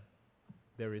competition.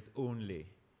 There is only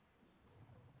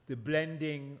the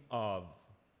blending of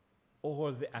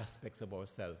all the aspects of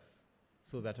ourselves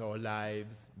so that our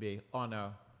lives may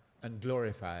honor and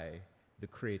glorify the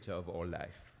Creator of all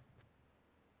life.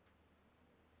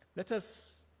 Let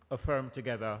us affirm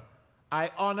together, I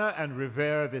honor and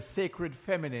revere the sacred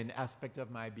feminine aspect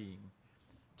of my being.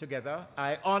 Together,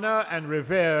 I honor and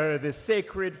revere the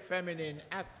sacred feminine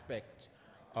aspect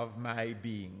of my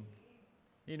being.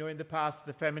 You know, in the past,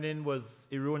 the feminine was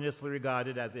erroneously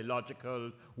regarded as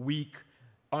illogical, weak,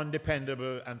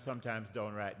 undependable, and sometimes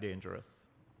downright dangerous.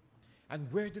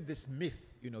 And where did this myth,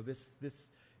 you know,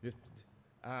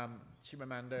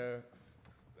 Chimamanda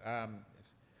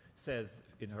says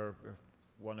in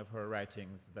one of her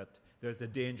writings that there's a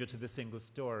danger to the single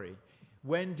story.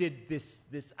 When did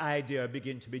this idea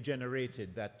begin to be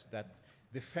generated that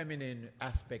the feminine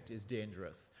aspect is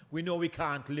dangerous? We know we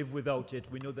can't live without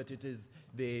it. We know that it is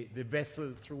the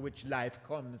vessel through which life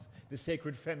comes. The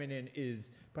sacred feminine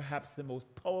is perhaps the most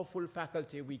powerful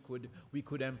faculty we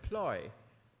could employ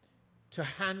to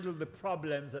handle the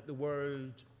problems that the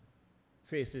world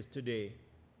faces today.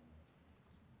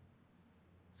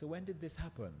 So when did this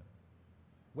happen?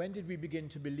 When did we begin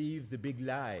to believe the big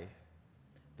lie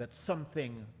that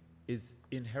something is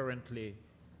inherently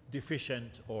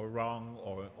deficient or wrong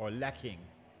or lacking?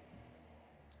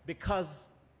 Because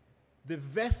the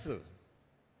vessel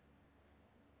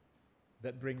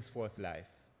that brings forth life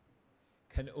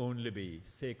can only be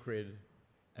sacred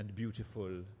and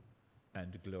beautiful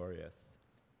and glorious.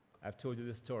 I've told you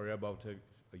the story about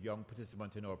a young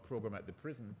participant in our program at the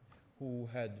prison who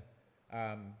had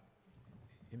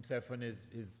himself and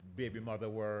his baby mother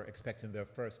were expecting their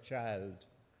first child,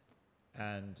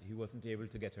 and he wasn't able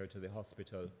to get her to the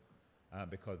hospital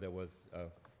because there was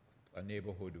a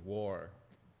neighborhood war.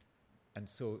 And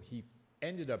so he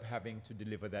ended up having to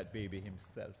deliver that baby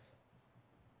himself.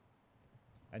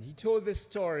 And he told this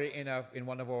story in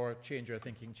one of our Change Your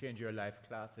Thinking, Change Your Life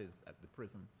classes at the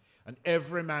prison. And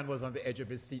every man was on the edge of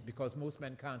his seat because most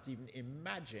men can't even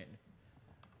imagine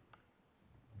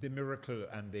the miracle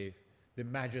and the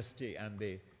majesty and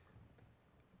the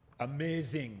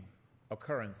amazing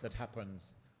occurrence that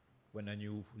happens when a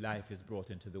new life is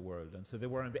brought into the world. And so they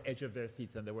were on the edge of their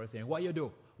seats and they were saying, what you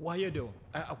do? What you do?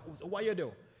 What you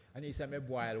do? And he said, me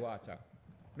boil water.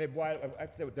 I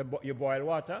said, you boil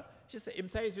water? She said, him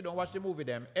says you don't watch the movie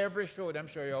them. Every show them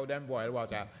show you how them boil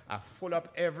water. I full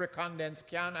up every condensed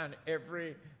can and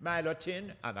every Milo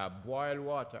tin and I boil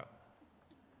water.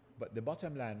 But the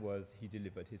bottom line was he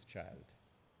delivered his child.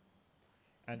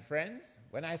 And friends,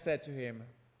 when I said to him,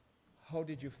 how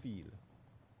did you feel?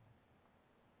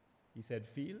 He said,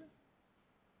 feel?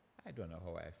 I don't know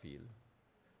how I feel.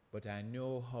 But I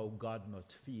know how God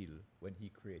must feel when he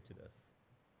created us.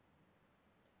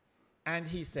 And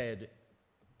he said,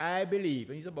 I believe,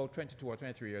 and he's about 22 or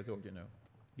 23 years old, you know.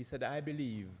 He said, I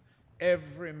believe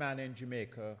every man in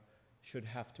Jamaica should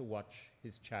have to watch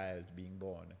his child being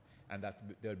born, and that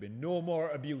there'll be no more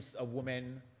abuse of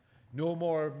women, no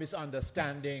more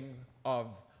misunderstanding of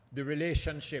the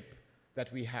relationship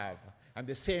that we have, and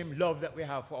the same love that we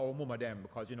have for our mama them,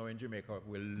 because, you know, in Jamaica,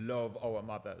 we love our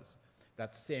mothers.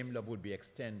 That same love would be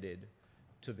extended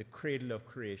to the cradle of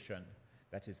creation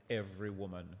that is every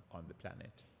woman on the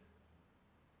planet.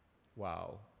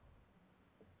 Wow.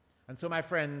 And so, my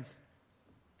friends,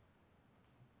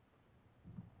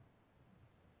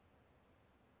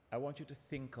 I want you to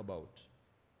think about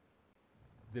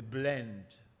the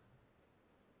blend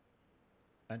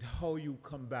and how you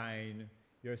combine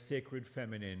your sacred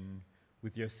feminine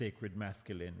with your sacred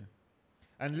masculine.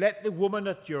 And let the woman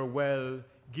at your well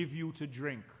give you to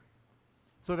drink,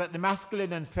 so that the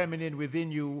masculine and feminine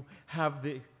within you have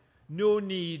no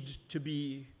need to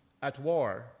be at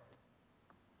war.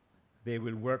 They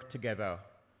will work together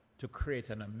to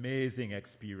create an amazing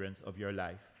experience of your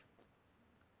life.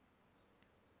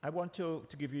 I want to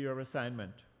give you your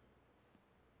assignment.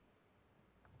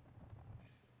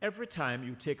 Every time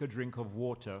you take a drink of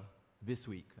water this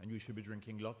week, and you should be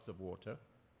drinking lots of water,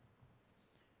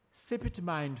 sip it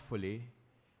mindfully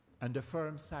and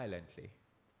affirm silently,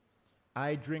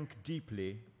 I drink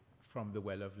deeply from the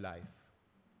well of life.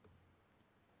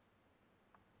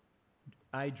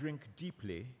 I drink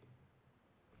deeply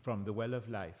from the well of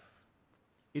life.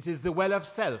 It is the well of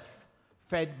self,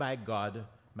 fed by God,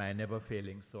 my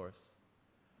never-failing source.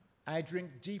 I drink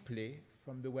deeply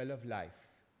from the well of life.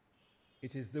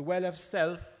 It is the well of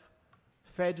self,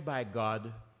 fed by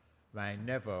God, my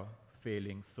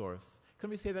never-failing source. Can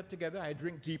we say that together? I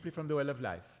drink deeply from the well of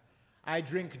life. I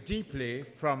drink deeply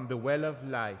from the well of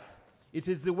life. It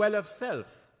is the well of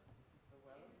self,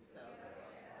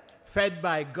 fed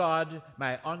by God,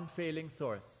 my unfailing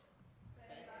source.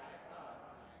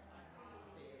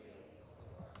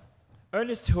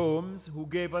 Ernest Holmes, who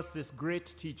gave us this great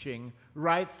teaching,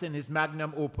 writes in his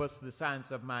magnum opus, The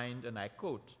Science of Mind, and I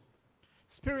quote,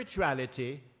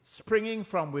 "Spirituality, springing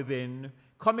from within,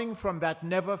 coming from that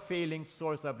never-failing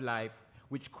source of life,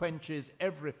 which quenches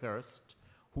every thirst,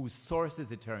 whose source is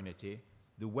eternity,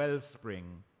 the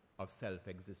wellspring of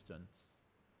self-existence."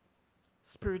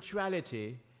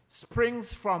 Spirituality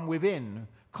springs from within,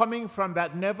 coming from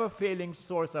that never-failing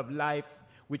source of life,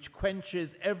 which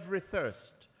quenches every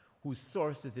thirst, whose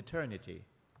source is eternity,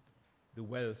 the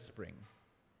wellspring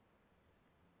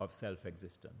of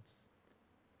self-existence.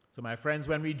 So, my friends,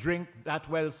 when we drink that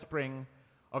wellspring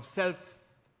of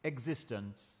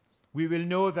self-existence, we will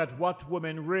know that what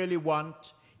women really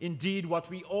want, indeed what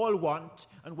we all want,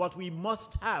 and what we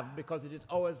must have, because it is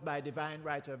ours by divine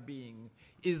right of being,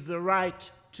 is the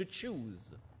right to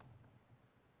choose.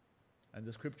 And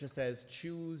the scripture says,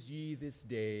 "Choose ye this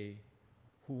day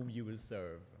whom you will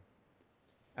serve.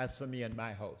 As for me and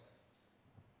my house,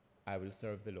 I will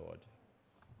serve the Lord."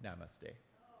 Namaste.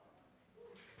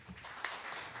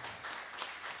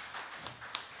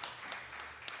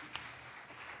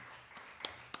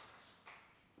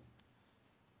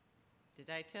 Did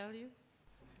I tell you?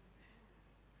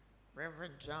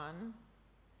 Reverend John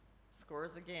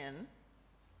scores again,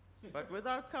 but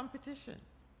without competition.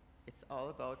 It's all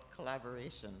about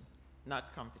collaboration,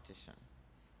 not competition,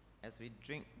 as we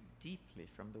drink deeply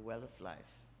from the well of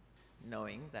life,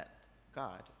 knowing that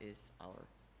God is our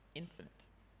infinite,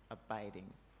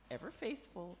 abiding, ever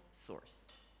faithful source.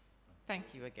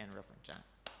 Thank you again, Reverend John.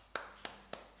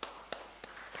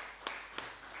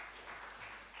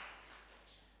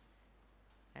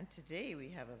 And today we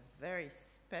have a very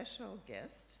special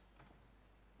guest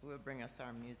who will bring us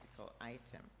our musical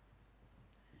item.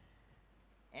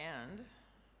 And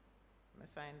let me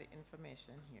find the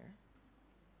information here.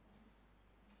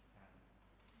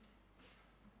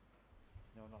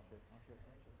 No, not yet.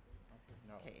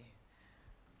 No. Okay.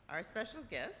 Our special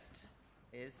guest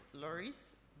is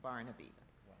Loris Barnaby.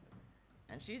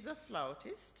 And she's a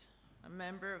flautist, a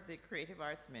member of the Creative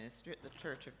Arts Ministry at the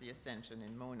Church of the Ascension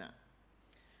in Mona,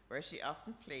 where she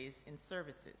often plays in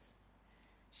services.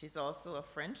 She's also a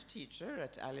French teacher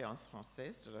at Alliance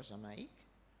Française de la Jamaïque.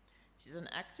 She's an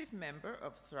active member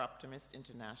of Seroptimist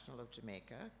International of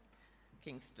Jamaica,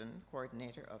 Kingston,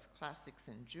 coordinator of Classics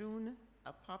in June,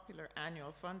 a popular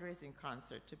annual fundraising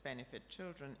concert to benefit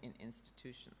children in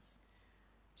institutions.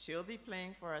 She'll be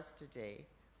playing for us today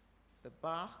the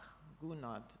Bach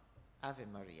Gounod Ave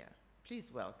Maria.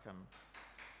 Please welcome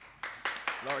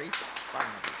Loris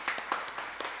Barnaby.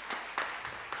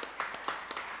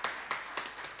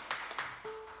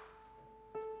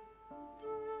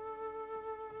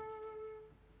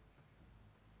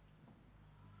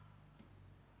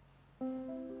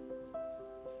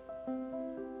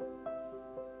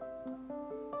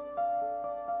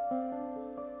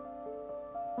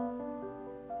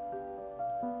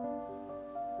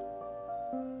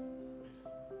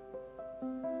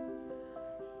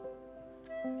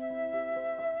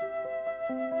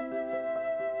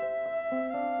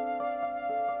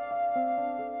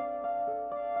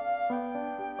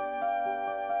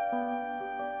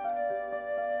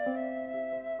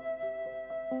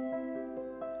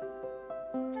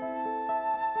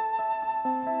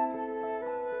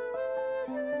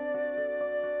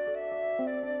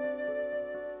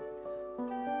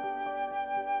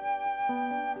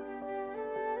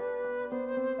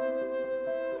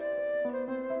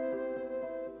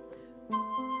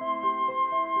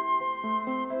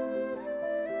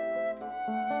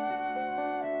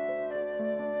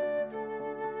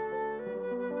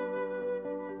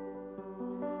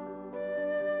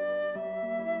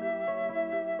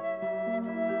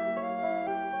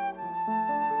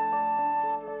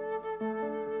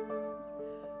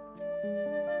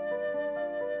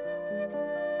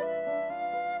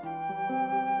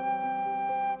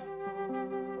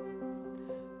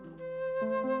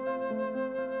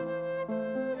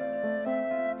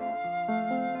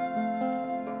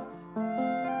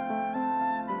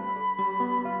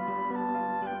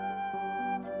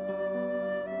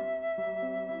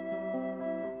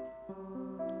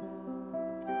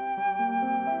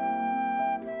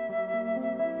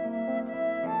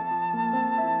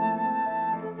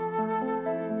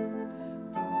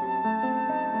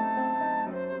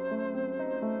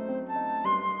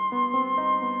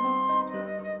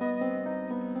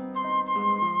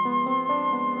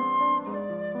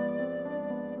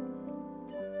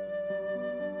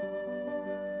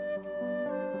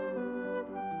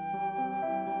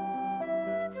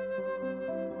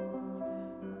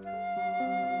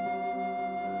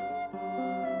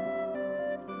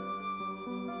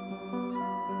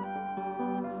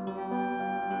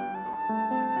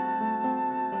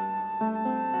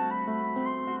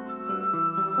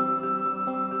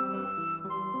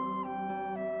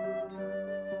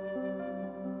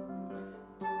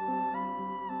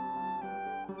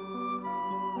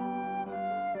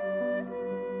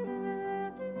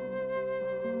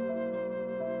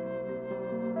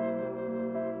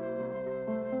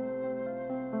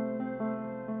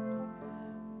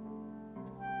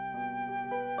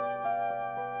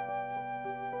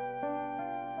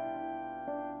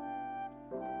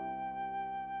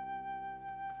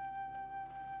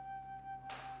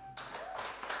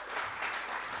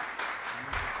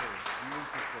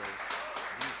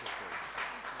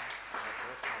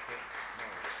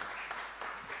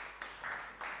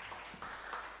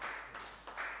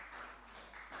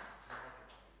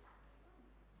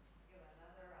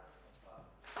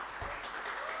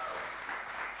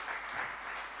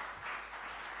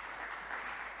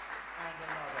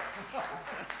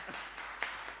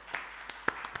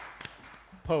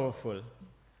 powerful.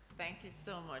 Thank you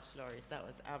so much, Loris. That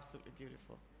was absolutely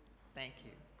beautiful. Thank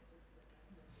you.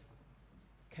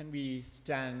 Can we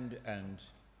stand and,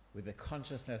 with the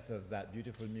consciousness of that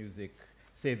beautiful music,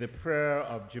 say the prayer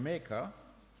of Jamaica,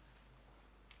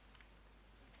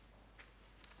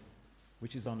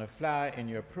 which is on a flyer in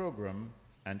your program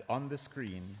and on the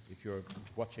screen if you're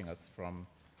watching us from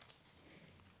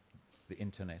the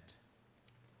internet.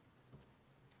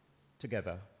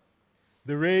 Together.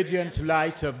 The radiant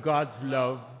light of God's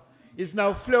love is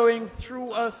now flowing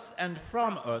through us and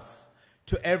from us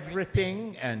to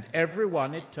everything and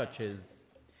everyone it touches.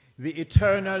 The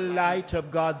eternal light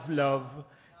of God's love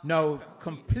now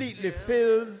completely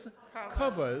fills,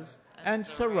 covers, and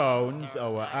surrounds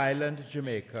our island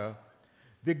Jamaica.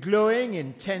 The glowing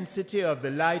intensity of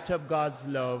the light of God's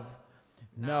love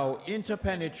now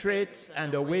interpenetrates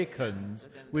and awakens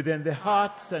within the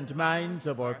hearts and minds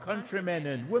of our countrymen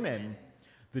and women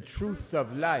the truths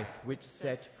of life which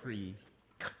set free.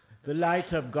 The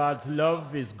light of God's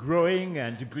love is growing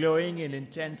and glowing in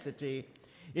intensity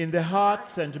in the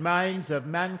hearts and minds of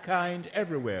mankind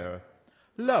everywhere.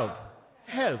 Love,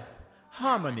 health,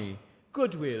 harmony,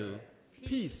 goodwill,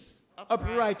 peace,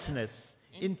 uprightness,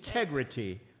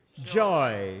 integrity,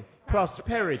 joy,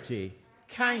 prosperity,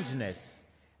 kindness,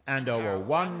 and our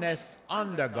oneness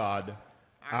under God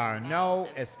are now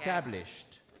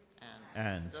established.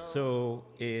 And so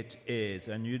it is.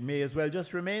 And you may as well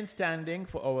just remain standing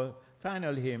for our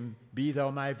final hymn, Be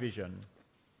Thou My Vision.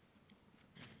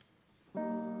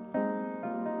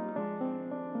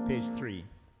 Page 3.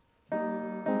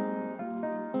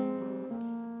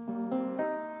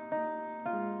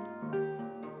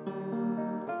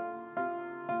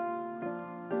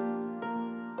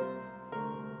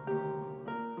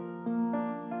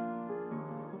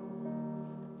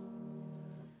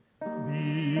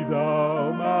 Be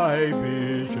thou my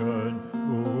vision,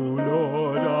 O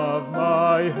Lord of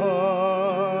my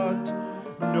heart.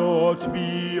 Naught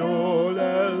be all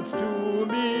else to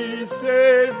me,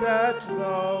 save that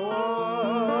thou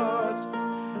art.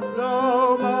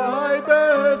 Thou my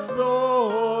best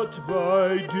thought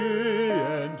by day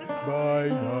and by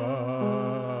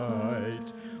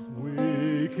night,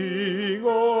 waking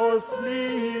or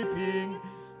sleeping,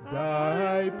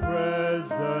 thy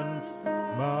presence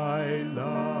my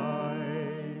light.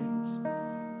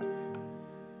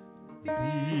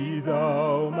 Be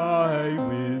thou my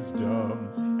wisdom,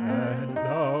 and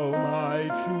thou my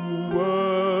true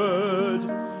word.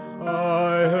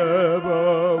 I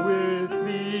ever with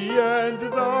thee, and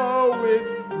thou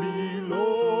with me,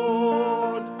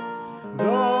 Lord.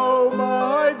 Thou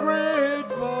my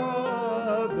great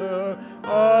Father,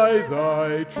 I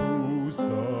thy true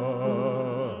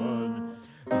Son.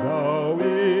 Thou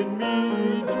in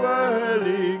me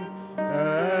dwelling,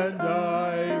 and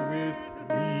I with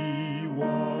thee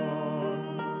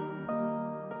one.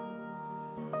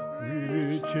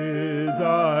 Riches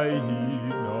I heed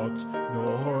not,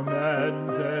 nor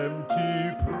man's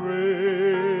empty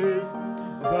praise.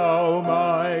 Thou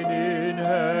mine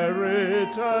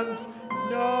inheritance,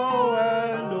 now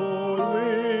and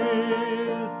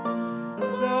always.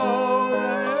 Thou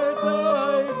let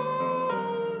thy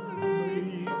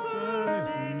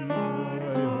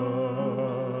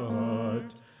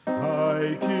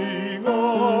High King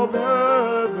of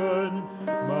heaven,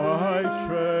 my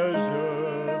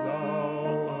treasure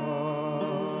thou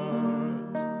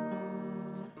art.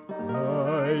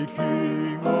 High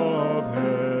King of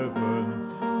heaven,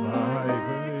 my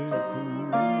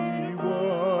victory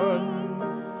won.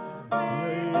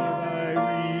 May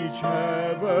I reach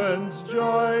heaven's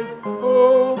joys,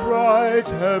 O bright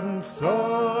heaven's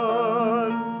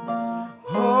sun.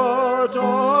 Heart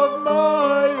of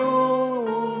my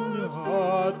own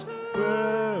heart,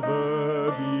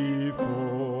 ever be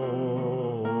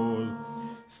full.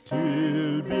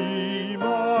 Still be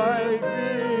my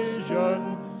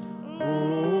vision,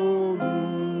 O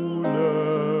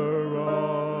ruler of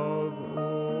all.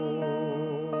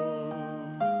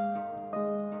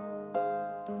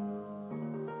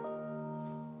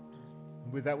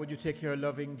 With that, would you take your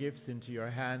loving gifts into your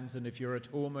hands, and if you're at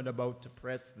home and about to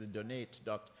press the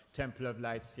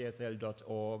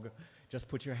donate.templeoflightcsl.org, just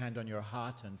put your hand on your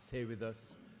heart and say with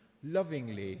us,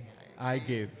 lovingly I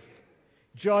give,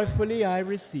 joyfully I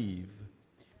receive.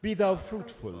 Be thou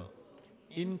fruitful,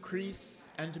 increase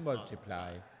and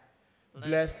multiply.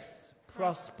 Bless,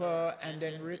 prosper, and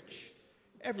enrich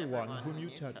everyone whom you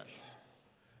touch,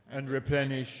 and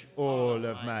replenish all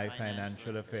of my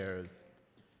financial affairs.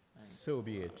 So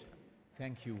be it.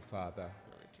 Thank you, Father.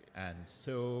 And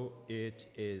so it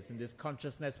is. In this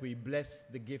consciousness, we bless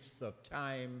the gifts of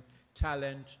time,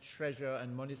 talent, treasure,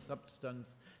 and money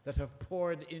substance that have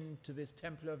poured into this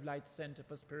Temple of Light Center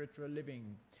for Spiritual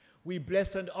Living. We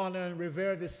bless and honor and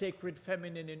revere the sacred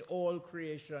feminine in all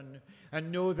creation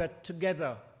and know that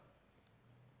together,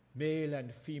 male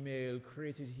and female,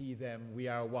 created he them, we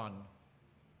are one.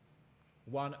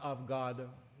 One of God,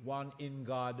 one in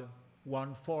God,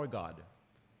 one for God.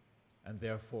 And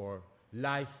therefore,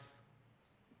 life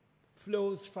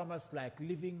flows from us like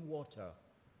living water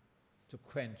to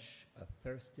quench a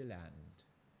thirsty land.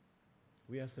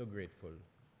 We are so grateful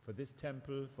for this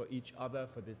temple, for each other,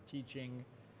 for this teaching.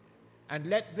 And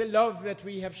let the love that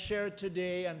we have shared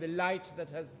today and the light that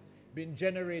has been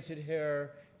generated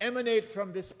here emanate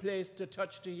from this place to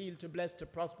touch, to heal, to bless, to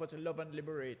prosper, to love and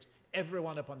liberate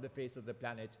everyone upon the face of the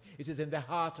planet. It is in the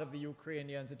heart of the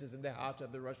Ukrainians. It is in the heart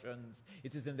of the Russians.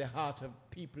 It is in the heart of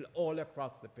people all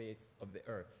across the face of the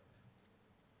earth.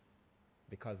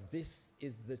 Because this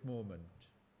is the moment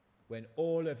when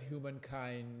all of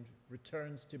humankind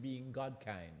returns to being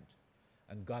God-kind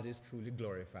and God is truly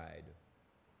glorified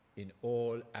in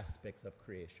all aspects of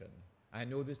creation. I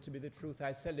know this to be the truth.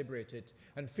 I celebrate it.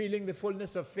 And feeling the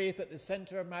fullness of faith at the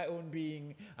center of my own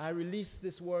being, I release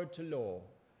this word to law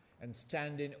and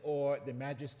stand in awe at the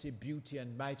majesty, beauty,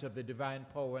 and might of the divine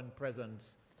power and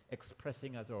presence,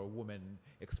 expressing as our woman,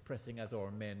 expressing as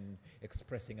our men,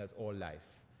 expressing as all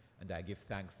life. And I give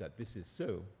thanks that this is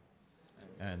so.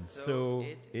 And so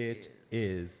it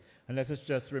is. And let us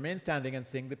just remain standing and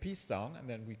sing the peace song, and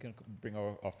then we can bring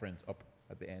our offerings up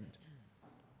at the end.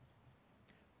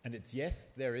 And it's yes,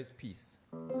 there is peace.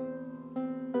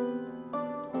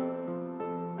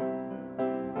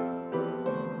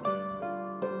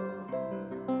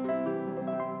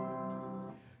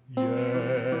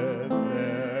 Yes,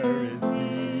 there is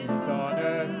peace on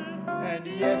earth, and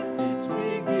yes, it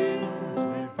begins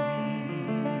with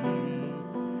me.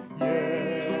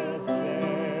 Yes,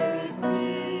 there is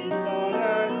peace on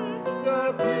earth,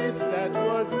 the peace that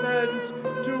was meant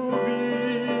to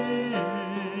be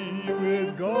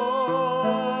with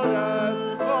God as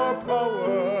our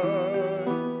power.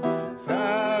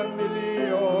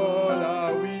 Family, all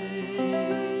are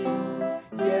we.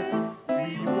 Yes,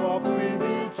 we walk with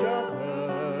each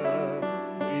other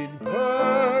in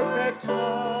perfect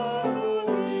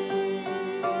harmony.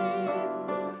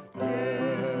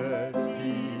 Yes,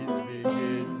 peace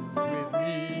begins with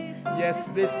me. Yes,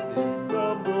 this is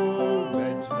the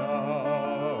moment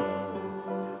now.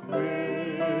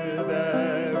 With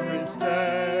every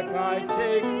step I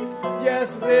take,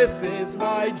 yes, this is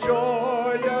my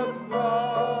joyous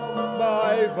vow,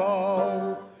 my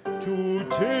vow, to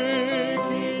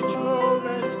take each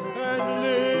moment and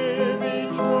live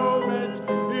each moment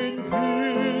in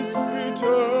peace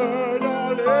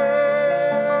eternally.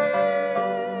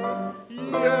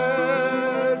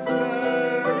 Yes,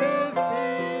 there is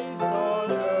peace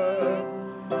on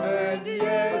earth, and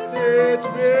yes, it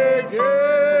begins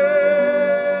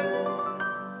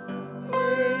with me.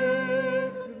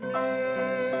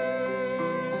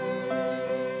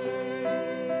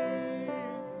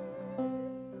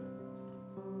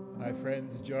 My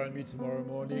friends, join me tomorrow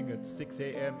morning at 6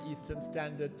 a.m. Eastern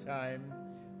Standard Time.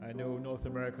 I know North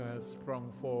America has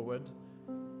sprung forward,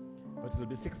 but it'll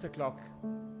be 6 o'clock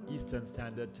Eastern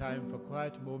Standard Time for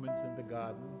quiet moments in the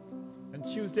garden. And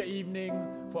Tuesday evening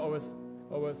for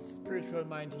our spiritual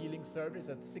mind healing service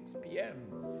at 6 p.m.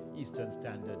 Eastern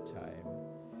Standard Time.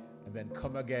 And then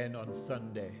come again on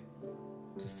Sunday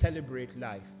to celebrate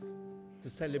life, to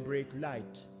celebrate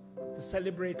light, to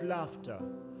celebrate laughter,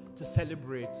 to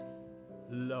celebrate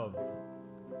love,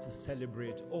 to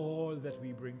celebrate all that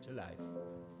we bring to life,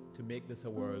 to make this a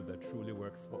world that truly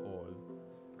works for all.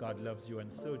 God loves you,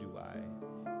 and so do I.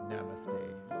 Namaste.